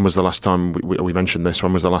 when was the last time, we mentioned this,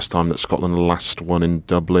 when was the last time that Scotland last won in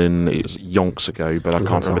Dublin? It was yonks ago, but I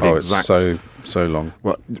can't remember the exact. So long.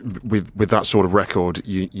 Well, with that sort of record,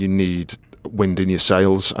 you need wind in your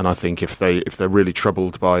sails, and I think if they're really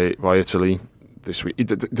troubled by Italy this week,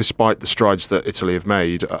 despite the strides that Italy have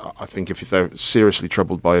made, I think if they're seriously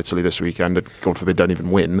troubled by Italy this weekend, and God forbid don't even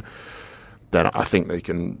win, then I think they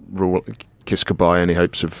can kiss goodbye any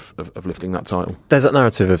hopes of lifting that title. There's that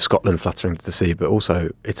narrative of Scotland flattering to see, but also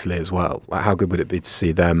Italy as well. Like, how good would it be to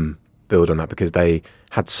see them build on that? Because they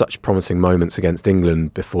had such promising moments against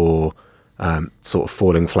England before sort of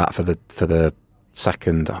falling flat for the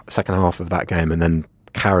second half of that game, and then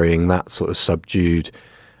carrying that sort of subdued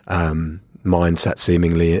mindset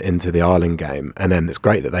seemingly into the Ireland game. And then it's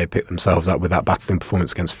great that they picked themselves up with that battling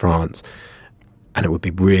performance against France, and it would be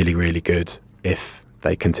really, really good if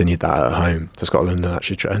they continued that at home to Scotland and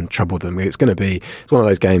actually troubled them. It's one of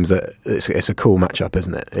those games that it's a cool matchup,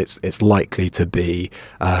 isn't it? It's likely to be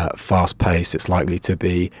fast paced, it's likely to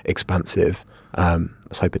be expansive.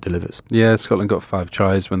 Let's hope it delivers. Yeah, Scotland got 5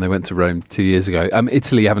 tries when they went to Rome 2 years ago.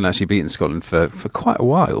 Italy haven't actually beaten Scotland for quite a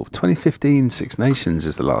while. 2015 Six Nations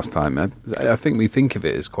is the last time. I think we think of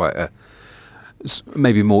it as quite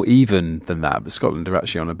maybe more even than that, but Scotland are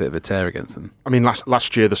actually on a bit of a tear against them. I mean,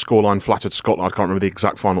 last year the scoreline flattered Scotland. I can't remember the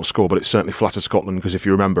exact final score, but it certainly flattered Scotland, because if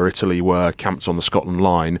you remember, Italy were camped on the Scotland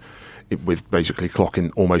line with basically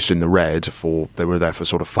clocking almost in the red. They were there for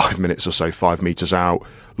sort of 5 minutes or so, 5 metres out,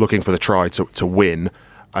 looking for the try to win.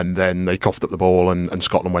 and then they coughed up the ball, and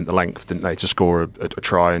Scotland went the length, didn't they, to score a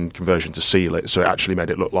try and conversion to seal it. So it actually made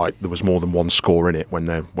it look like there was more than one score in it when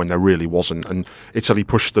there really wasn't. And Italy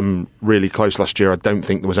pushed them really close last year. I don't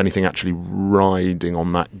think there was anything actually riding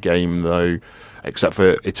on that game, though, except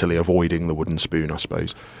for Italy avoiding the wooden spoon, I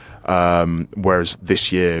suppose. Whereas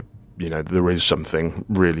this year, there is something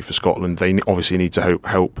really for Scotland. They obviously need to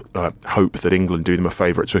hope that England do them a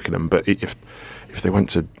favour at Twickenham. But if they went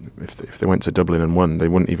to Dublin and won, they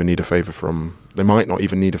wouldn't even need a favour from. They might not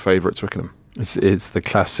even need a favour at Twickenham. It's the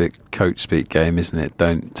classic coach speak game, isn't it?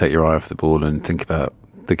 Don't take your eye off the ball and think about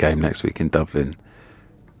the game next week in Dublin.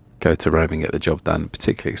 Go to Rome and get the job done.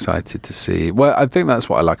 Particularly excited to see. Well, I think that's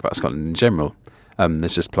what I like about Scotland in general.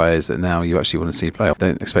 There's just players that now you actually want to see play. I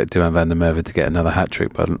don't expect Duhan van der Merwe to get another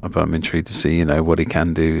hat-trick, but I'm intrigued to see, what he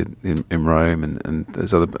can do in Rome. And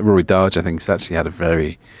there's other. Rory Darge, I think, has actually had a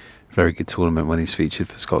very, very good tournament when he's featured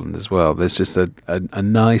for Scotland as well. There's just a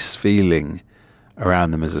nice feeling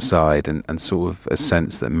around them as a side, and sort of a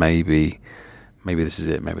sense that maybe this is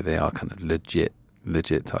it. Maybe they are kind of legit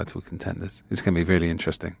title contenders. It's going to be really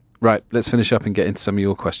interesting. Right, let's finish up and get into some of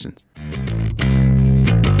your questions.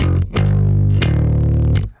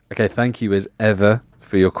 Okay, thank you as ever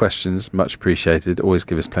for your questions. Much appreciated. Always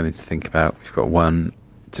give us plenty to think about. We've got one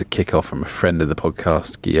to kick off from a friend of the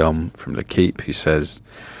podcast, Guillaume from L'Equipe, who says,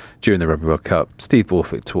 during the Rugby World Cup, Steve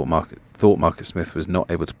Borthwick thought Marcus Smith was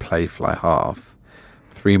not able to play fly half.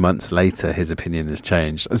 3 months later, his opinion has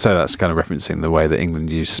changed. And so that's kind of referencing the way that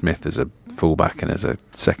England used Smith as a fullback and as a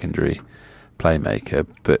secondary playmaker.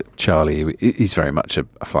 But Charlie, he's very much a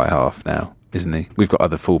fly half now, isn't he? We've got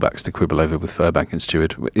other fullbacks to quibble over with Furbank and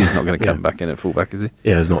Stewart. He's not going to come back in at fullback, is he?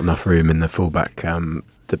 Yeah, there's not enough room in the fullback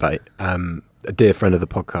debate. A dear friend of the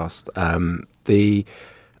podcast.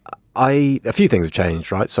 A few things have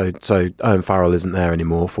changed, right? So Owen Farrell isn't there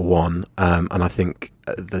anymore, for one, and I think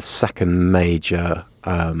the second major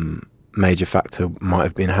factor might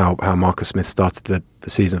have been how Marcus Smith started the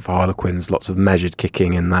season for Harlequins. Lots of measured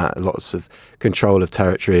kicking in that, lots of control of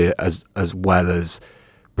territory, as well as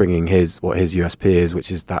bringing what his USP is, which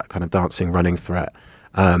is that kind of dancing running threat.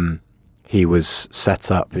 He was set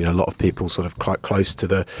up, a lot of people sort of quite close to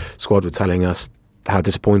the squad were telling us how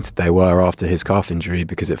disappointed they were after his calf injury,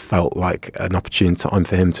 because it felt like an opportune time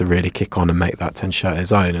for him to really kick on and make that 10 shirt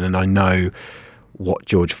his own. And I know what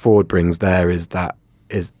George Ford brings there is that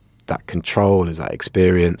control, is that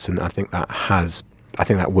experience, and I think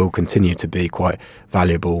that will continue to be quite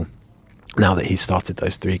valuable now that he's started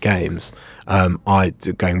those 3 games.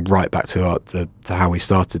 Going right back to how we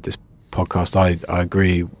started this podcast, I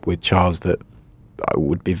agree with Charles that I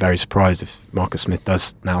would be very surprised if Marcus Smith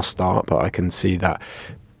does now start, but I can see that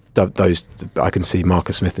I can see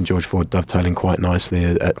Marcus Smith and George Ford dovetailing quite nicely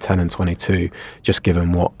at 10 and 22, just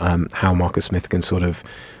given how Marcus Smith can sort of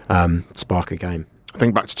spark a game. I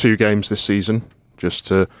think back to 2 games this season, just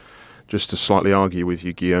to slightly argue with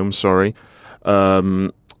you, Guillaume. Sorry.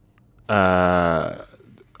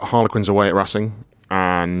 Harlequins away at Racing,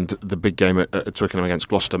 and the big game at Twickenham against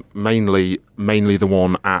Gloucester, mainly the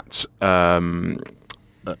one at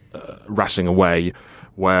Racing away,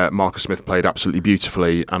 where Marcus Smith played absolutely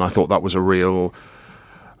beautifully, and I thought that was a real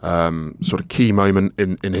sort of key moment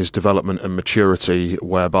in his development and maturity,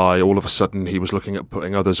 whereby all of a sudden he was looking at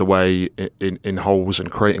putting others away in holes and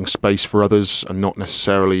creating space for others, and not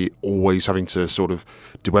necessarily always having to sort of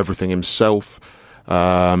do everything himself.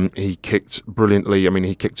 He kicked brilliantly. I mean,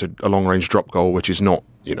 he kicked a long-range drop goal, which is not,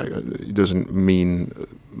 it doesn't mean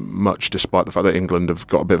much, despite the fact that England have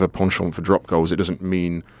got a bit of a penchant for drop goals. It doesn't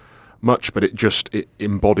mean much, but it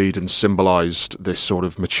embodied and symbolised this sort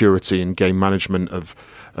of maturity and game management of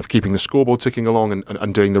keeping the scoreboard ticking along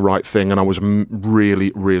and doing the right thing. And I was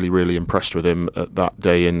really, really, really impressed with him that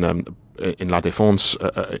day in La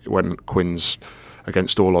Défense when Quins,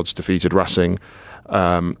 against all odds, defeated Racing.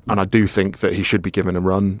 And I do think that he should be given a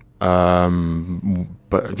run.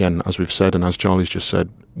 But again, as we've said, and as Charlie's just said,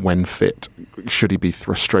 when fit, should he be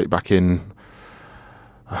thrust straight back in?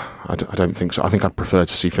 I don't think so. I think I'd prefer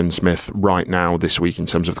to see Finn Smith right now this week in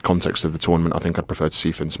terms of the context of the tournament. I think I'd prefer to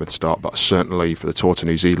see Finn Smith start, but certainly for the tour to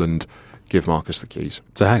New Zealand, give Marcus the keys.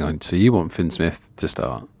 So hang on, so you want Finn Smith to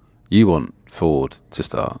start, you want Ford to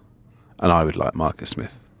start, and I would like Marcus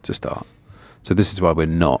Smith to start. So this is why we're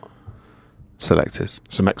not selectors.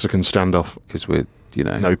 It's a Mexican standoff. Because we're,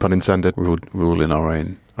 no pun intended. We're all in our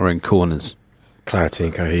own corners. Clarity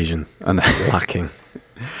and cohesion. And lacking.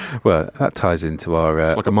 Well, that ties into our...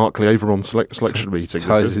 It's like a Markley Averon selection meeting.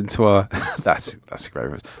 Ties into our... that's a great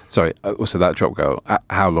reference. Sorry, also that drop goal,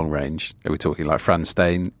 how long range? Are we talking like Fran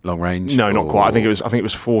Steyn long range? No, not quite. I think it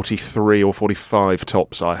was 43 or 45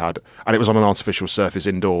 tops I had, and it was on an artificial surface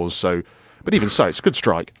indoors. So, but even so, it's a good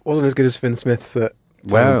strike. Wasn't as good as Finn Smith's at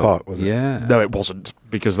Park, was it? Yeah. No, it wasn't,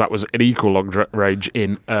 because that was an equal long range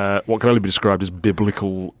in what can only be described as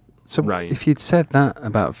biblical range. If you'd said that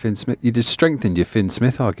about Finn Smith, you'd have strengthened your Finn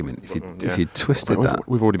Smith argument if you'd twisted that.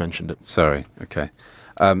 We've already mentioned it. Sorry. Okay.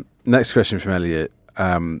 Next question from Elliot.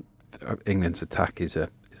 England's attack is a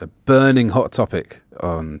burning hot topic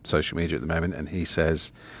on social media at the moment, and he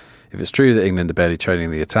says, if it's true that England are barely training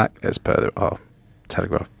the attack, as per our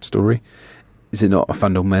Telegraph story, is it not a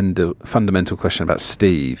fundamental question about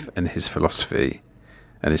Steve and his philosophy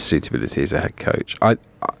and his suitability as a head coach?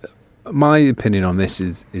 My opinion on this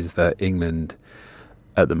is that England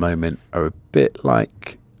at the moment are a bit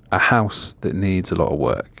like a house that needs a lot of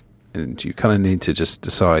work, and you kind of need to just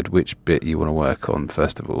decide which bit you want to work on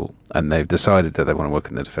first of all, and they've decided that they want to work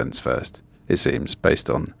on the defence first, it seems, based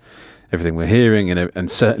on everything we're hearing and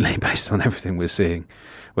certainly based on everything we're seeing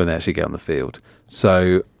when they actually get on the field.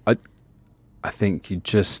 So I think you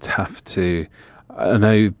just have to... I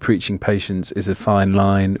know preaching patience is a fine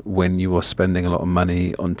line when you are spending a lot of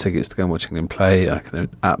money on tickets to go and watch England play. I can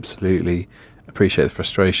absolutely appreciate the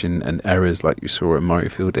frustration, and errors like you saw at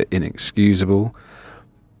Murrayfield are inexcusable.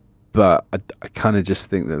 But I kind of just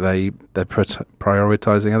think that they're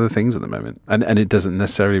prioritising other things at the moment. And it doesn't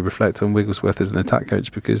necessarily reflect on Wigglesworth as an attack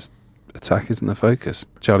coach, because attack isn't the focus.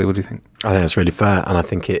 Charlie, what do you think? I think that's really fair, and I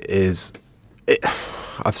think it is...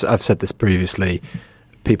 I've said this previously.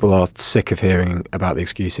 People are sick of hearing about the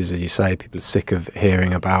excuses, as you say. People are sick of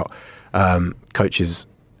hearing about coaches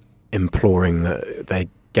imploring that they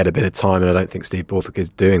get a bit of time, and I don't think Steve Borthwick is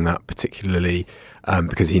doing that particularly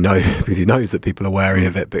because he knows that people are wary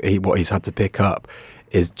of it. But what he's had to pick up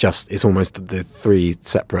is it's almost the three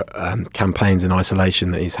separate campaigns in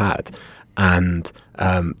isolation that he's had, and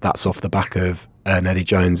that's off the back of an Eddie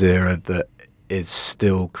Jones era that is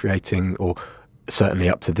still creating, or certainly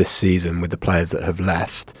up to this season with the players that have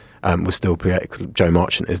left, was still Joe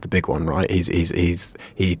Marchant is the big one, right?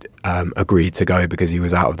 He agreed to go because he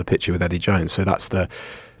was out of the picture with Eddie Jones. So that's the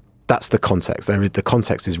context. The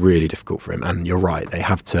context is really difficult for him, and you're right. They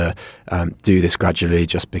have to do this gradually,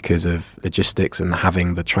 just because of logistics and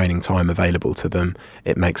having the training time available to them.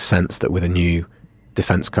 It makes sense that with a new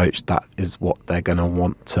defence coach, that is what they're going to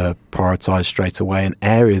want to prioritise straight away. And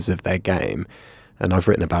areas of their game, and I've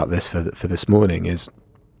written about this for this morning, is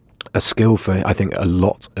a skill for, I think, a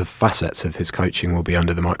lot of facets of his coaching will be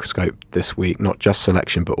under the microscope this week. Not just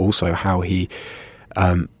selection, but also how he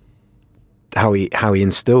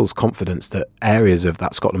instills confidence that areas of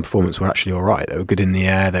that Scotland performance were actually all right. They were good in the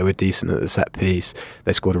air. They were decent at the set piece.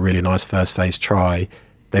 They scored a really nice first phase try.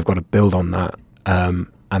 They've got to build on that.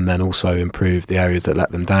 And then also improve the areas that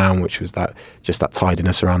let them down, which was that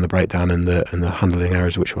tidiness around the breakdown and the handling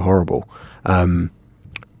errors, which were horrible.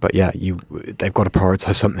 But yeah, they've got to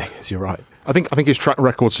prioritise something, as you're right. I think his track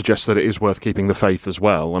record suggests that it is worth keeping the faith as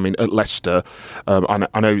well. I mean, at Leicester,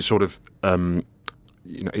 I know sort of,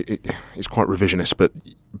 it's quite revisionist, but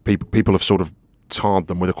people have sort of tarred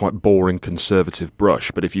them with a quite boring conservative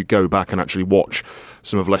brush. But if you go back and actually watch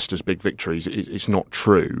some of Leicester's big victories, it's not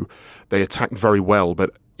true. They attacked very well,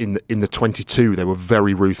 but in the 22 they were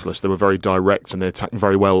very ruthless. They were very direct, and they attacked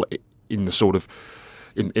very well in the sort of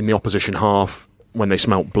in the opposition half when they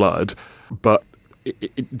smelt blood. But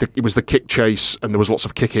it was the kick chase, and there was lots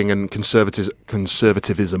of kicking and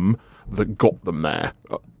conservatism that got them there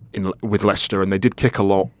with Leicester. And they did kick a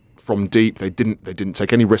lot from deep. They didn't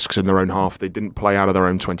take any risks in their own half. They didn't play out of their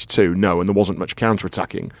own 22. No, and there wasn't much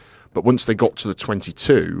counter-attacking. But once they got to the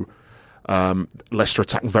 22, Leicester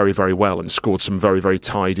attacked very, very well and scored some very, very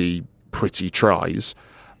tidy, pretty tries.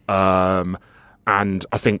 And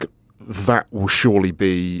I think that will surely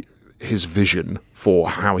be his vision for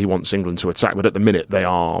how he wants England to attack. But at the minute, they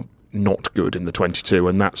are not good in the 22,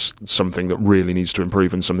 and that's something that really needs to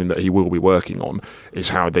improve, and something that he will be working on, is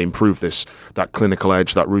how they improve that clinical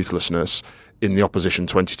edge, that ruthlessness in the opposition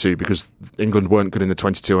 22, because England weren't good in the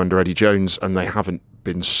 22 under Eddie Jones, and they haven't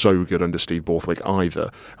been so good under Steve Borthwick either,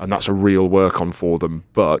 and that's a real work on for them.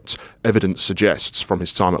 But evidence suggests from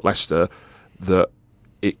his time at Leicester that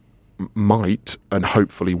it might, and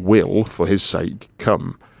hopefully will, for his sake,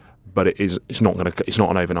 come. but it's not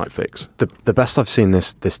an overnight fix. The best I've seen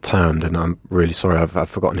this termed, and I'm really sorry I've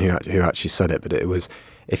forgotten who actually said it, but it was,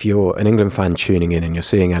 if you're an England fan tuning in and you're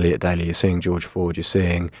seeing Elliot Daly, you're seeing George Ford, you're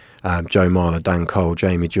seeing Joe Marler, Dan Cole,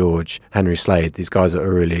 Jamie George, Henry Slade, these guys that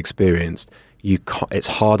are really experienced, it's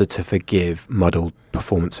harder to forgive muddled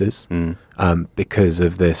performances because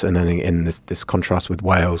of this. And then in this contrast with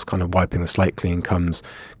Wales kind of wiping the slate clean comes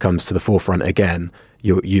to the forefront again.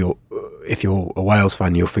 If you're a Wales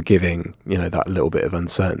fan, you're forgiving, that little bit of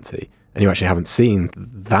uncertainty, and you actually haven't seen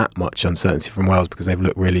that much uncertainty from Wales because they've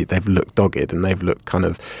looked dogged and they've looked kind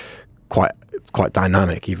of quite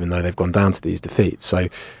dynamic, even though they've gone down to these defeats. So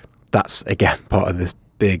that's again part of this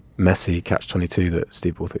big messy catch-22 that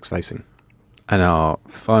Steve Borthwick's facing. And our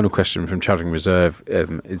final question from Chattering Reserve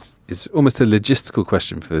is almost a logistical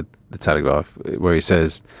question for the Telegraph, where he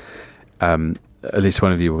says, at least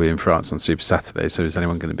one of you will be in France on Super Saturday, so is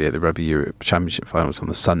anyone going to be at the Rugby Europe Championship finals on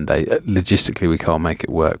the Sunday? Logistically, we can't make it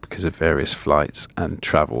work because of various flights and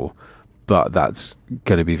travel, but that's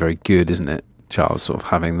going to be very good, isn't it, Charles, sort of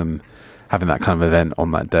having that kind of event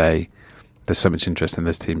on that day. There's so much interest in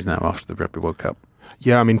those teams now after the Rugby World Cup.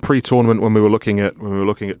 Yeah, I mean, pre-tournament, when we were looking at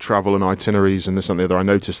travel and itineraries and this and the other, I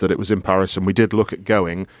noticed that it was in Paris, and we did look at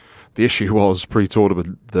going. The issue was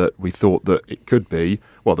pre-tournament that we thought that it could be.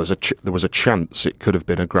 Well, there was a chance it could have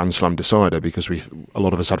been a Grand Slam decider because a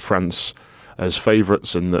lot of us had France as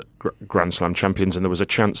favourites and the Grand Slam champions, and there was a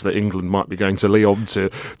chance that England might be going to Lyon to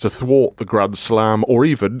thwart the Grand Slam, or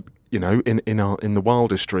even, in the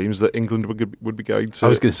wildest dreams, that England would be going to. I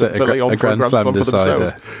was going to say Lyon a Grand Slam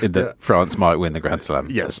decider. Yeah. France might win the Grand Slam.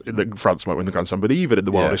 Yes, France might win the Grand Slam, but even in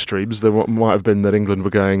the wildest dreams, there might have been that England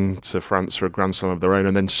were going to France for a Grand Slam of their own,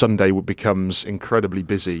 and then Sunday becomes incredibly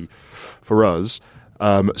busy for us.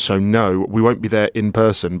 So no, we won't be there in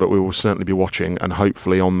person, but we will certainly be watching, and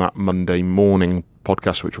hopefully on that Monday morning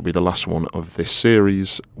podcast, which will be the last one of this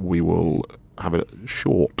series, we will have a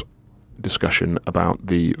short discussion about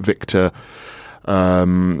the victor,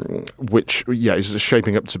 which is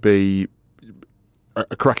shaping up to be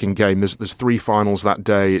a cracking game. There's three finals that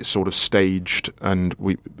day. It's sort of staged, and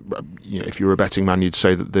if you were a betting man, you'd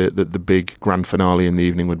say that the big grand finale in the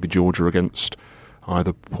evening would be Georgia against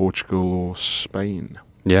either Portugal or Spain.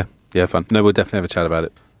 Yeah, fun. No, we'll definitely have a chat about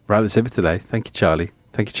it. Right, that's it for today. Thank you, Charlie.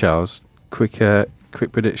 Thank you, Charles. Quick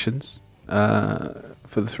predictions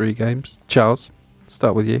for the three games. Charles,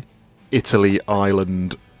 start with you. Italy,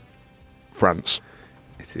 Ireland, France.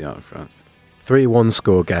 Italy, Ireland, France. 3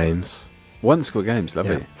 one-score games. One-score games,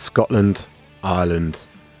 lovely. Yeah. Scotland, Ireland,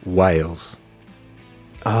 Wales.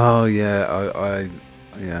 Oh, yeah,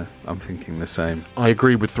 I'm thinking the same. I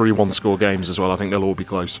agree with 3 one-score games as well. I think they'll all be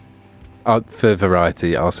close. For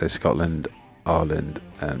variety, I'll say Scotland, Ireland,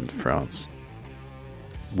 and France.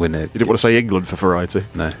 Winner. You didn't want to say England for variety?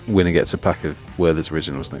 No. Winner gets a pack of Werther's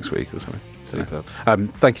Originals next week or something. Superb.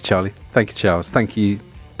 Thank you, Charlie. Thank you, Charles. Thank you,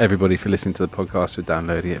 everybody, for listening to the podcast, for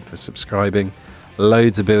downloading it, for subscribing.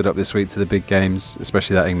 Loads of build-up this week to the big games,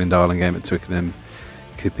 especially that England-Ireland game at Twickenham.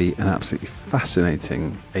 Could be an absolutely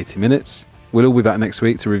fascinating 80 minutes. We'll all be back next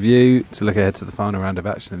week to review, to look ahead to the final round of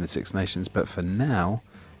action in the Six Nations. But for now,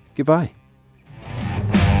 goodbye.